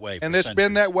been that way for And it's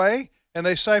been that way. And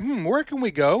they say, where can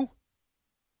we go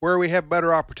where we have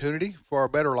better opportunity for a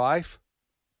better life?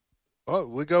 Well,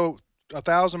 we go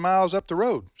 1,000 miles up the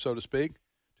road, so to speak,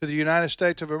 to the United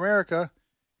States of America,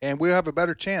 and we'll have a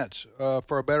better chance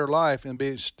for a better life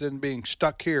than being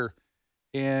stuck here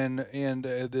in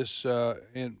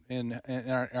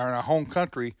our home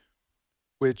country,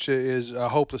 which is a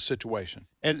hopeless situation.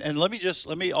 And let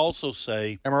me also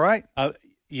say, am I right?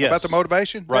 Yes. About the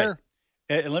motivation, right? There?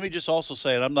 And let me just also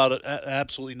say, and I'm not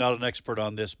absolutely not an expert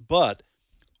on this, but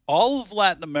all of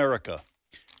Latin America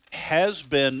has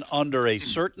been under a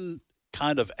certain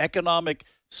kind of economic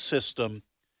system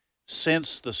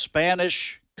since the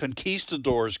Spanish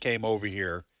conquistadors came over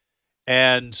here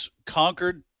and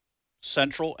conquered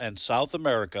Central and South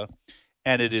America,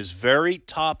 and it is very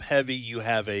top heavy. You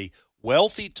have a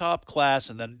wealthy top class,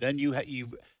 and then you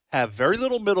have very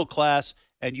little middle class,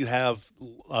 and you have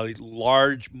a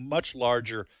much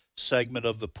larger segment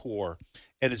of the poor.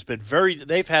 And it's been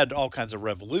they've had all kinds of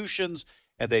revolutions,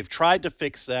 and they've tried to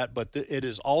fix that, but it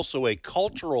is also a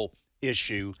cultural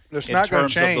issue in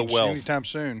terms of the wealth. Anytime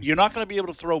soon. You're not going to be able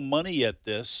to throw money at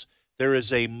this. There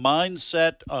is a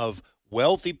mindset of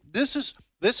wealthy. This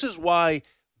is why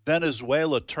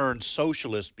Venezuela turned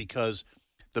socialist, because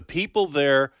the people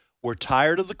there were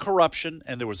tired of the corruption,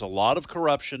 and there was a lot of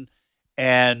corruption.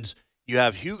 And you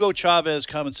have Hugo Chavez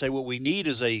come and say, what we need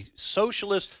is a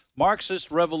socialist,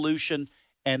 Marxist revolution,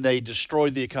 and they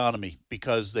destroyed the economy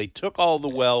because they took all the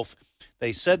wealth.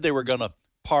 They said they were going to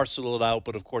parcel it out,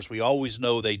 but of course we always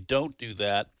know they don't do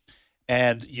that.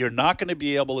 And you're not going to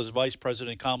be able, as Vice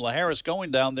President Kamala Harris,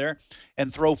 going down there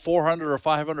and throw $400 or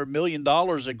 $500 million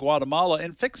at Guatemala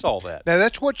and fix all that. Now,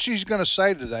 that's what she's going to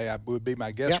say today, would be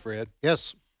my guess, yep. Fred.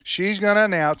 Yes. She's going to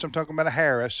announce, I'm talking about a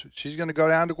Harris, she's going to go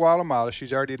down to Guatemala.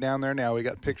 She's already down there now. We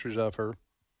got pictures of her.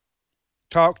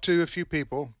 Talk to a few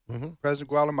people, President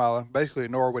Guatemala, basically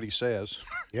ignore what he says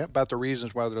about the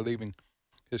reasons why they're leaving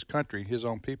his country, his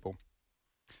own people.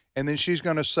 And then she's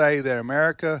going to say that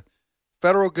America,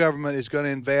 federal government is going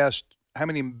to invest how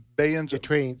many billions?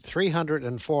 Between 300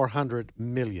 and 400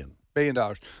 million. $1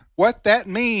 billion. What that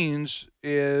means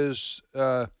is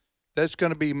that's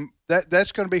going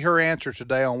to be her answer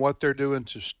today on what they're doing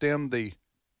to stem the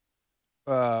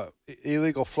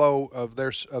illegal flow of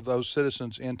those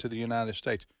citizens into the United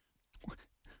States.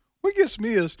 What gets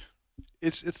me is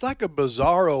it's like a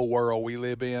bizarro world we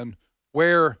live in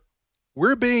where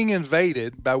we're being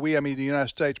invaded by the United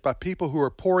States, by people who are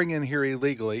pouring in here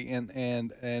illegally,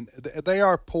 and they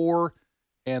are poor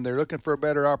and they're looking for a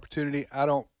better opportunity.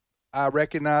 I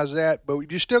recognize that, but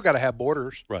you still got to have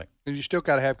borders, right? And you still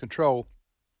got to have control.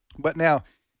 But now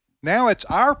it's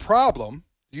our problem,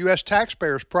 the U.S.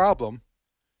 taxpayers' problem,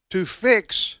 to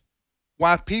fix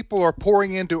why people are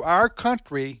pouring into our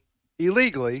country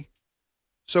illegally.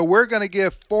 So we're going to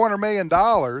give $400 million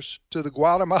to the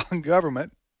Guatemalan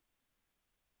government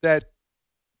that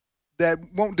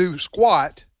won't do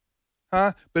squat,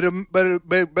 huh? But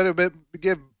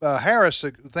give Harris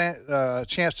a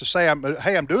chance to say,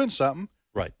 I'm doing something.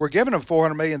 Right. We're giving them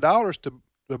 $400 million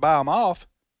to buy them off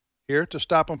here, to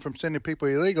stop them from sending people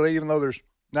illegally, even though there's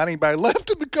not anybody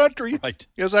left in the country. Right.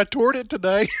 As I toured it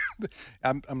today.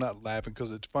 I'm not laughing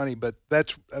because it's funny, but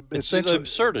that's essentially the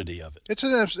absurdity of it.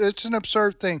 It's an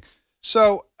absurd thing.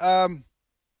 So,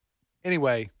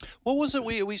 anyway, what was it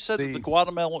we said that the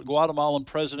Guatemalan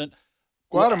president?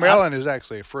 Guatemalan is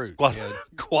actually a fruit.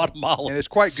 Guatemalan, and it's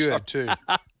quite good too.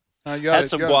 Had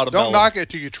some Guatemalan. Don't knock it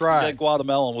till you try it.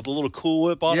 Guatemalan with a little Cool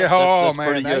Whip on it. That's man,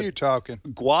 pretty now good. you're talking.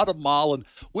 Guatemalan.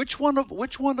 Which one of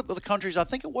the countries? I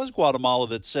think it was Guatemala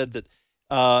that said that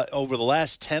over the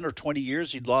last 10 or 20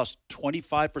 years he'd lost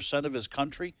 25% of his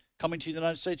country coming to the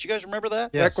United States. You guys remember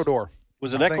that? Yes. Ecuador.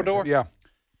 Was it Ecuador? Yeah.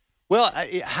 Well,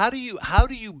 how do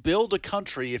you build a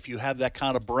country if you have that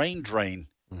kind of brain drain?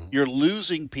 Mm-hmm. You're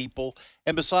losing people,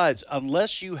 and besides,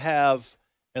 unless you have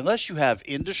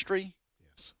industry,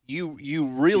 yes, you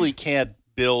really can't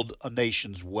build a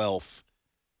nation's wealth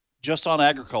just on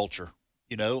agriculture.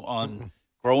 On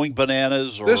growing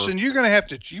bananas. Or listen, you would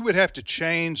have to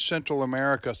change Central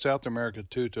America, South America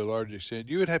too, to a large extent.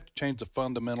 You would have to change the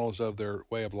fundamentals of their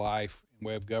way of life,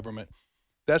 way of government.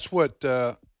 That's what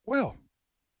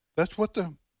that's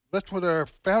what our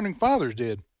founding fathers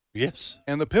did. Yes.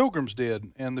 And the Pilgrims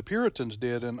did, and the Puritans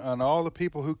did, and all the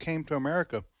people who came to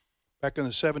America back in the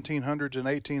 1700s and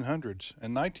 1800s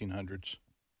and 1900s.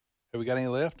 Have we got any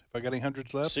left? Have I got any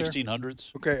hundreds left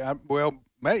 1600s. There? Okay.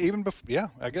 Even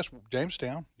before, I guess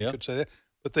Jamestown, you could say that.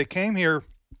 But they came here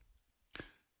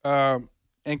and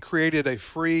created a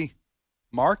free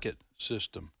market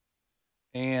system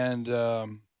and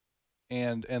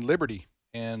liberty,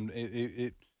 and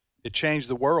it changed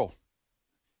the world.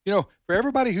 For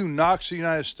everybody who knocks the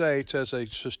United States as a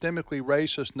systemically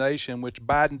racist nation, which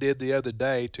Biden did the other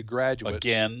day to graduates.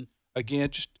 Again,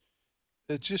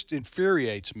 it just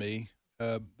infuriates me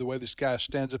the way this guy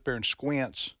stands up there and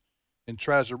squints and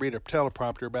tries to read a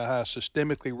teleprompter about how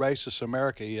systemically racist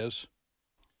America is,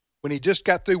 when he just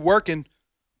got through working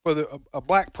for a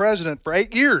black president for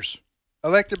 8 years,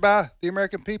 elected by the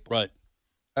American people. Right.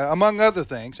 Among other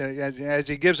things, as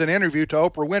he gives an interview to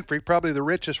Oprah Winfrey, probably the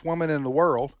richest woman in the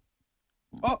world.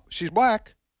 Oh, she's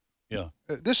black. Yeah.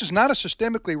 This is not a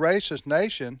systemically racist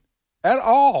nation at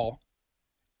all,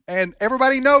 and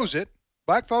everybody knows it.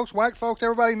 Black folks, white folks,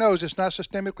 everybody knows it's not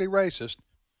systemically racist.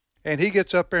 And he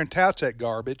gets up there and touts that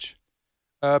garbage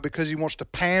because he wants to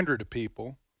pander to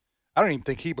people. I don't even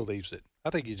think he believes it. I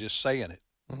think he's just saying it.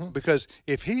 Mm-hmm. Because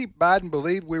if Biden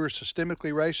believed we were a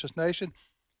systemically racist nation,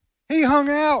 he hung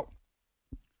out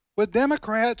with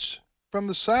Democrats from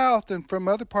the South and from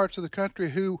other parts of the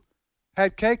country who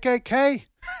had KKK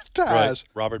ties. Right.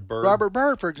 Robert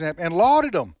Byrd, for example, and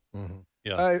lauded them. Mm-hmm.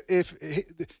 Yeah. If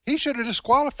he should have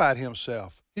disqualified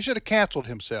himself. He should have canceled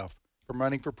himself from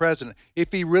running for president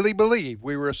if he really believed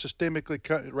we were a systemically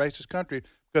racist country,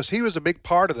 because he was a big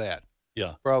part of that.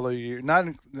 Yeah. For all the years.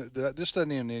 This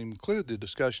doesn't even include the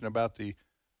discussion about the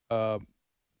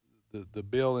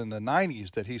bill in the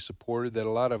 90s that he supported, that a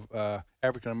lot of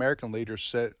African American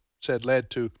leaders said led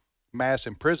to mass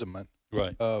imprisonment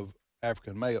of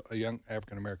young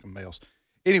African American males.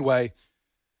 Anyway,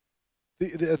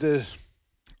 the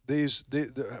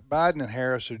Biden and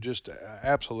Harris are just an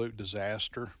absolute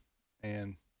disaster,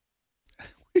 and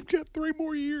we've got 3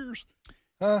 more years,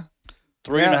 huh?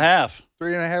 3.5.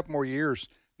 3.5 more years.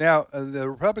 Now the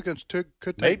Republicans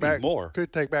could take back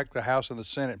the House and the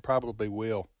Senate. Probably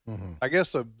will. Mm-hmm. I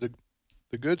guess the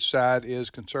good side is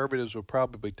conservatives will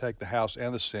probably take the House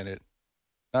and the Senate,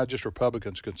 not just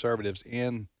Republicans, conservatives,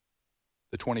 in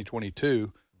the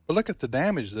 2022. But look at the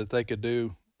damage that they could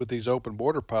do with these open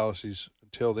border policies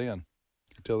until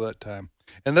that time.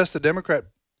 Unless the Democrat,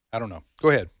 I don't know. Go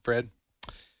ahead, Fred.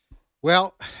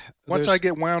 Well, once I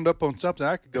get wound up on something,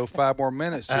 I could go 5 more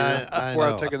minutes here before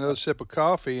I take another sip of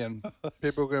coffee, and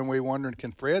people are going to be wondering,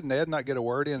 can Fred and Ed not get a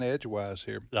word in edgewise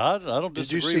here? I don't disagree.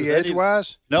 Did you see with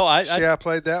edgewise? No, I see. I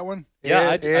played that one.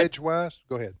 Yeah, edgewise.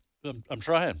 Go ahead. I'm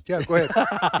trying. Yeah, go ahead.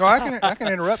 No, I can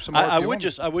interrupt some more. I would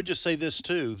just say this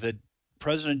too, that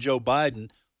President Joe Biden,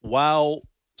 while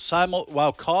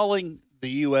calling the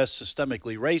U.S.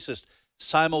 systemically racist,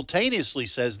 simultaneously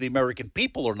says the American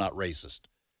people are not racist.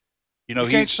 You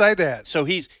can't say that. So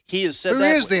he has said Who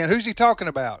that. Who is then? Who's he talking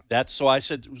about? So I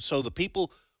said, so the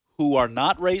people who are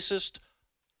not racist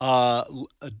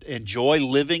enjoy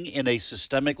living in a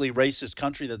systemically racist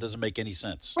country? That doesn't make any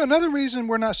sense. Well, another reason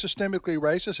we're not systemically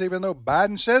racist, even though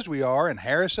Biden says we are and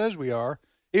Harris says we are,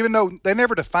 even though they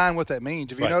never define what that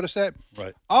means. Have you noticed that?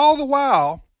 Right. All the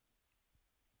while,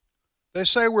 they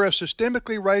say we're a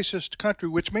systemically racist country,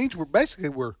 which means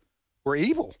we're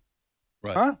evil.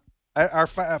 Right. Huh? Well,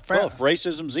 if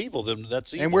racism's evil, then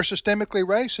that's evil. And we're systemically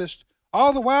racist.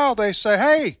 All the while, they say,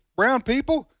 hey, brown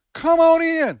people, come on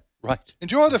in. Right.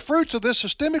 Enjoy the fruits of this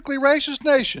systemically racist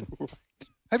nation.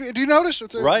 Right. Do you notice?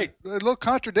 Right. A little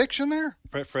contradiction there?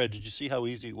 Fred, did you see how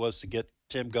easy it was to get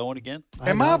Tim going again?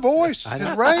 And my voice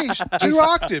is raised 2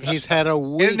 octaves. He's had a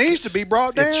week. It needs to be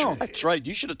brought down. That's right.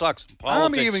 You should have talked some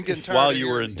politics I'm even getting tired while you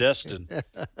were in Destin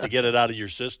to get it out of your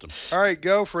system. All right,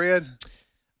 go, Fred.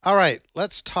 All right,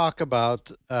 let's talk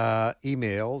about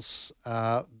emails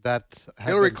that have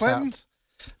Hillary been Clinton? found.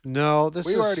 No, this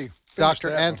is Dr.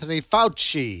 Anthony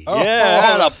Fauci.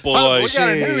 Oh, boy. We got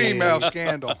a new email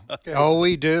scandal. Okay. Oh,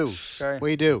 we do. Okay.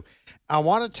 We do. I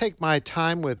want to take my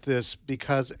time with this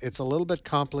because it's a little bit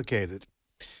complicated.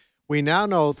 We now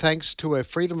know, thanks to a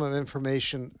Freedom of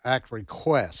Information Act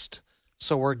request,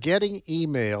 so we're getting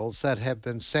emails that have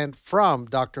been sent from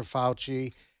Dr.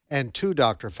 Fauci and to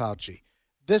Dr. Fauci.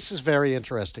 This is very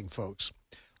interesting, folks.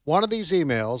 One of these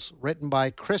emails, written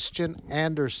by Christian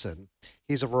Anderson,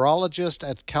 he's a virologist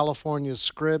at California's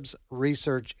Scripps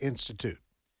Research Institute.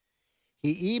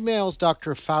 He emails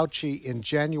Dr. Fauci in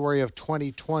January of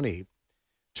 2020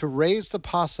 to raise the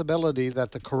possibility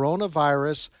that the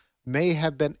coronavirus may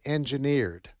have been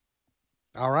engineered.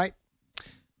 All right?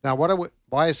 Now,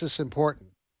 why is this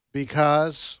important?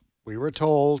 Because we were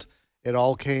told it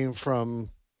all came from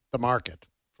the market,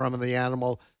 from the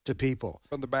animal to people.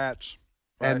 From the bats.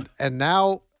 Right. And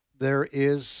now there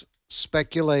is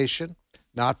speculation,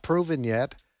 not proven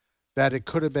yet, that it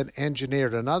could have been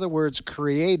engineered. In other words,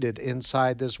 created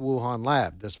inside this Wuhan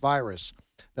lab, this virus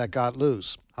that got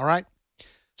loose. All right?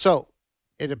 So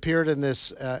it appeared in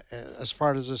this, as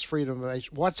far as this freedom of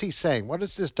information. What's he saying? What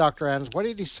is this, Dr. Adams? What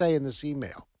did he say in this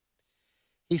email?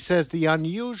 He says the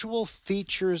unusual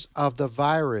features of the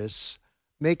virus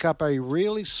make up a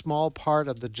really small part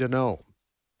of the genome.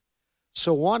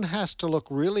 So one has to look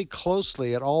really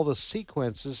closely at all the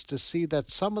sequences to see that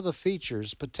some of the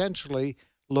features potentially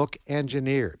look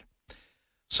engineered.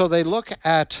 So they look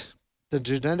at the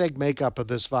genetic makeup of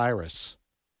this virus,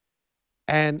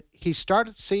 and he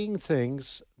started seeing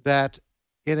things that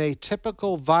in a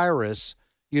typical virus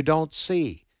you don't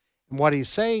see. And what he's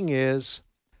saying is,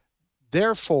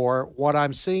 therefore, what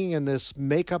I'm seeing in this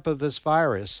makeup of this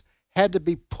virus had to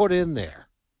be put in there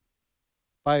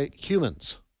by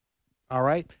humans. All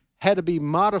right? Had to be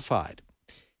modified.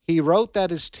 He wrote that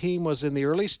his team was in the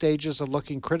early stages of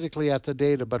looking critically at the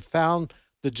data, but found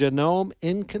the genome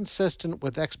inconsistent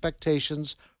with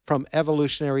expectations from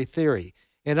evolutionary theory.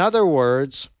 In other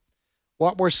words,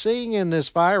 what we're seeing in this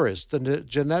virus, the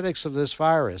genetics of this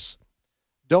virus,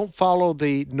 don't follow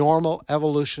the normal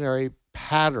evolutionary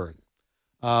pattern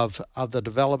of the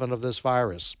development of this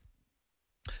virus.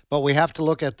 But we have to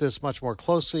look at this much more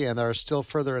closely, and there are still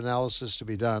further analysis to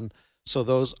be done, so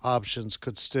those options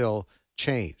could still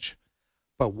change.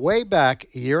 But way back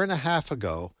a year and a half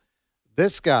ago,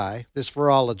 this guy, this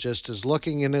virologist, is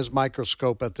looking in his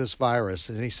microscope at this virus,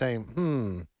 and he's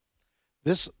saying,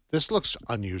 this looks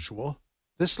unusual.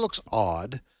 This looks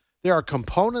odd. There are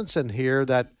components in here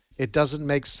that it doesn't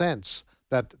make sense,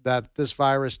 that this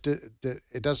virus,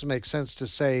 it doesn't make sense to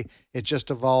say it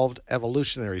just evolved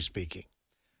evolutionary speaking.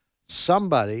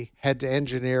 Somebody had to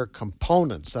engineer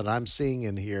components that I'm seeing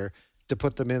in here to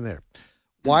put them in there.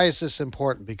 Why is this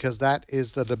important? Because that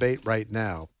is the debate right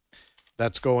now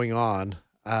that's going on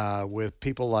with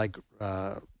people like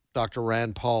Dr.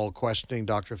 Rand Paul questioning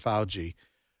Dr. Fauci.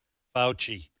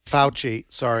 Fauci,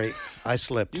 sorry, I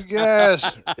slipped. You guys.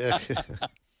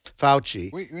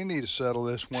 Fauci. We need to settle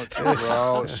this once and for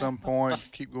all at some point.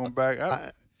 Keep going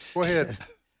back. Go ahead.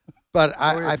 But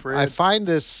I find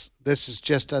this is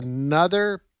just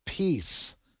another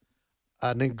piece,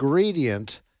 an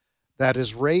ingredient that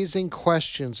is raising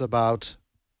questions about,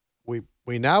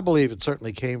 we now believe it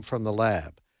certainly came from the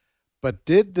lab, but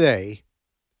did they,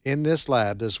 in this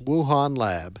lab, this Wuhan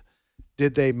lab,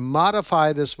 did they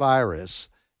modify this virus?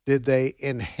 Did they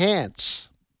enhance,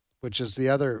 which is the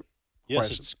other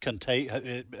question.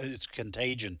 It's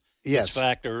contagion. Yes. Its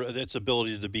factor, its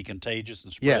ability to be contagious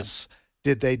and spread. Yes.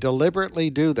 Did they deliberately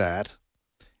do that?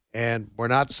 And we're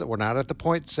not at the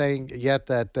point saying yet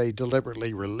that they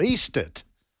deliberately released it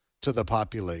to the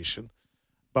population,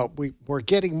 but we're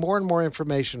getting more and more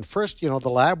information. First, the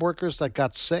lab workers that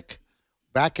got sick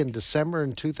back in December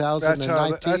in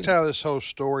 2019. That's how this whole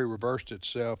story reversed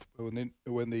itself when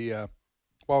the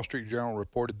Wall Street Journal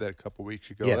reported that a couple of weeks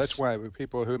ago. Yes. That's why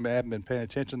people who haven't been paying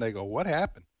attention, they go, what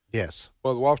happened? Yes.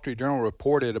 Well, the Wall Street Journal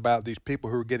reported about these people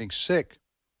who were getting sick,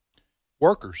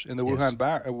 workers in the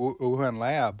Wuhan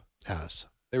lab. Yes.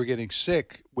 They were getting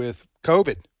sick with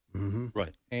COVID. Mm-hmm.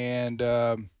 Right. And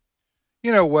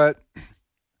you know what?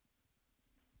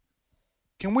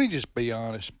 Can we just be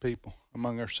honest, people,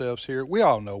 among ourselves here? We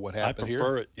all know what happened here. I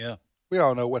prefer it, yeah. We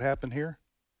all know what happened here.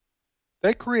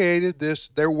 They created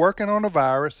this. They're working on a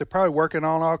virus. They're probably working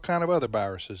on all kind of other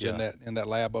viruses in that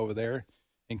lab over there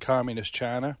in communist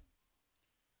China.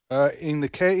 In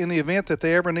the event that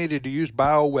they ever needed to use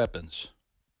bioweapons.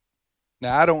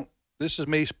 Now, this is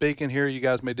me speaking here. You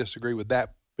guys may disagree with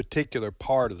that particular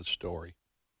part of the story.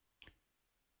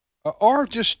 Or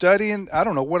just studying, I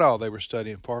don't know what all they were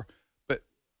studying for, but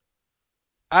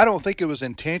I don't think it was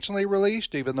intentionally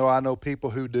released, even though I know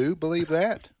people who do believe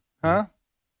that. Huh?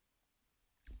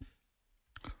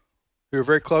 Who are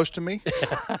very close to me,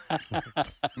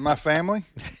 my family.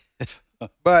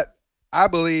 But I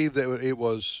believe that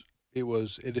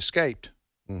it escaped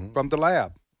from the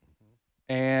lab.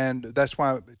 And that's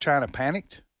why China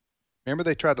panicked. Remember,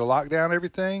 they tried to lock down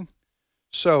everything?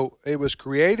 So it was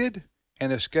created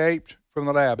and escaped from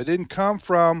the lab. It didn't come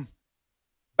from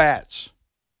bats,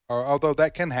 although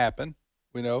that can happen,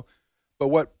 we know. But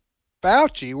what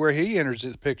Fauci, where he enters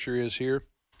this picture is here,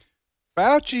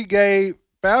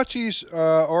 Fauci's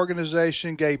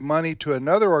organization gave money to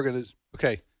another organization.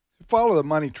 Okay, follow the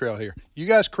money trail here. You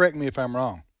guys correct me if I'm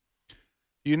wrong.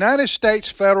 The United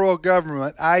States federal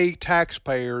government, i.e.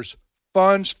 taxpayers,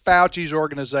 funds Fauci's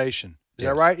organization. Is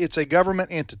that right? It's a government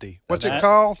entity. What's it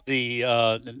called? The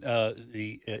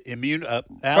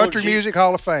Country Music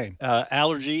Hall of Fame.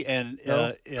 Allergy and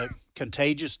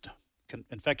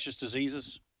infectious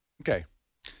diseases. Okay.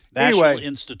 National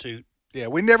Institute. Yeah,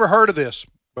 we never heard of this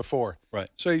before. Right.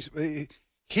 So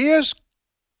his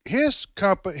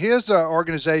company, his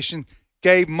organization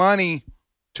gave money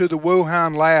to the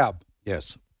Wuhan lab.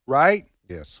 Yes. Right?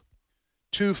 Yes.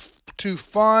 To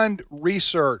fund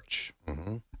research.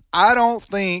 Mm-hmm. I don't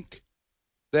think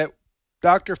that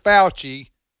Dr. Fauci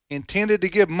intended to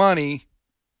give money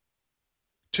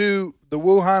to the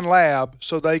Wuhan lab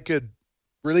so they could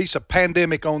release a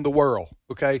pandemic on the world.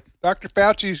 Okay? Dr.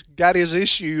 Fauci's got his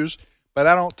issues, but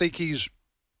I don't think he's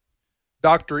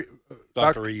Dr.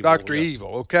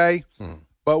 Evil, okay? Hmm.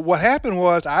 But what happened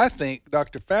was, I think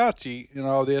Dr. Fauci, in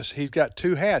all this, he's got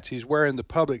two hats. He's wearing the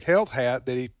public health hat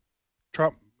that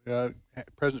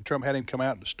President Trump had him come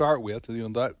out to start with.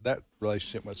 And that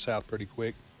relationship went south pretty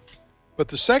quick. But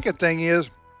the second thing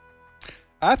is,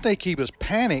 I think he was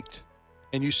panicked,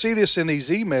 and you see this in these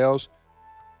emails.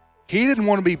 He didn't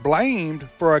want to be blamed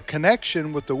for a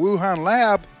connection with the Wuhan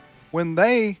lab when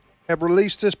they have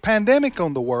released this pandemic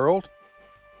on the world,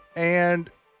 and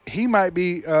he might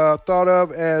be thought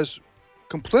of as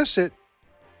complicit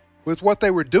with what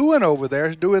they were doing over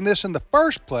there, doing this in the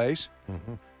first place.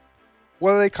 Mm-hmm.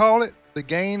 What do they call it? The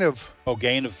gain of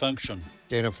function.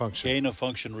 Gain of function. Gain of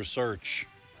function research.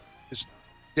 It's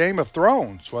Game of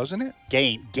Thrones, wasn't it?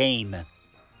 Gain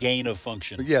of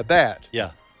function. Yeah, that.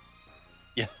 Yeah.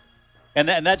 And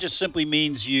that just simply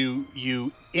means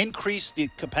you increase the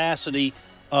capacity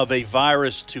of a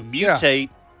virus to mutate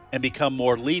and become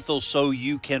more lethal so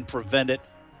you can prevent it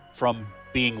from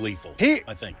being lethal,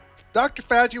 I think. Dr.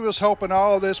 Fauci was hoping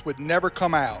all of this would never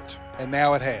come out, and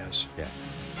now it has. Yeah.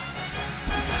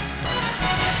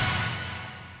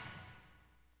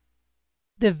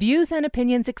 The views and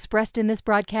opinions expressed in this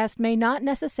broadcast may not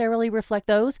necessarily reflect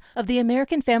those of the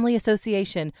American Family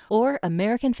Association or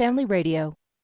American Family Radio.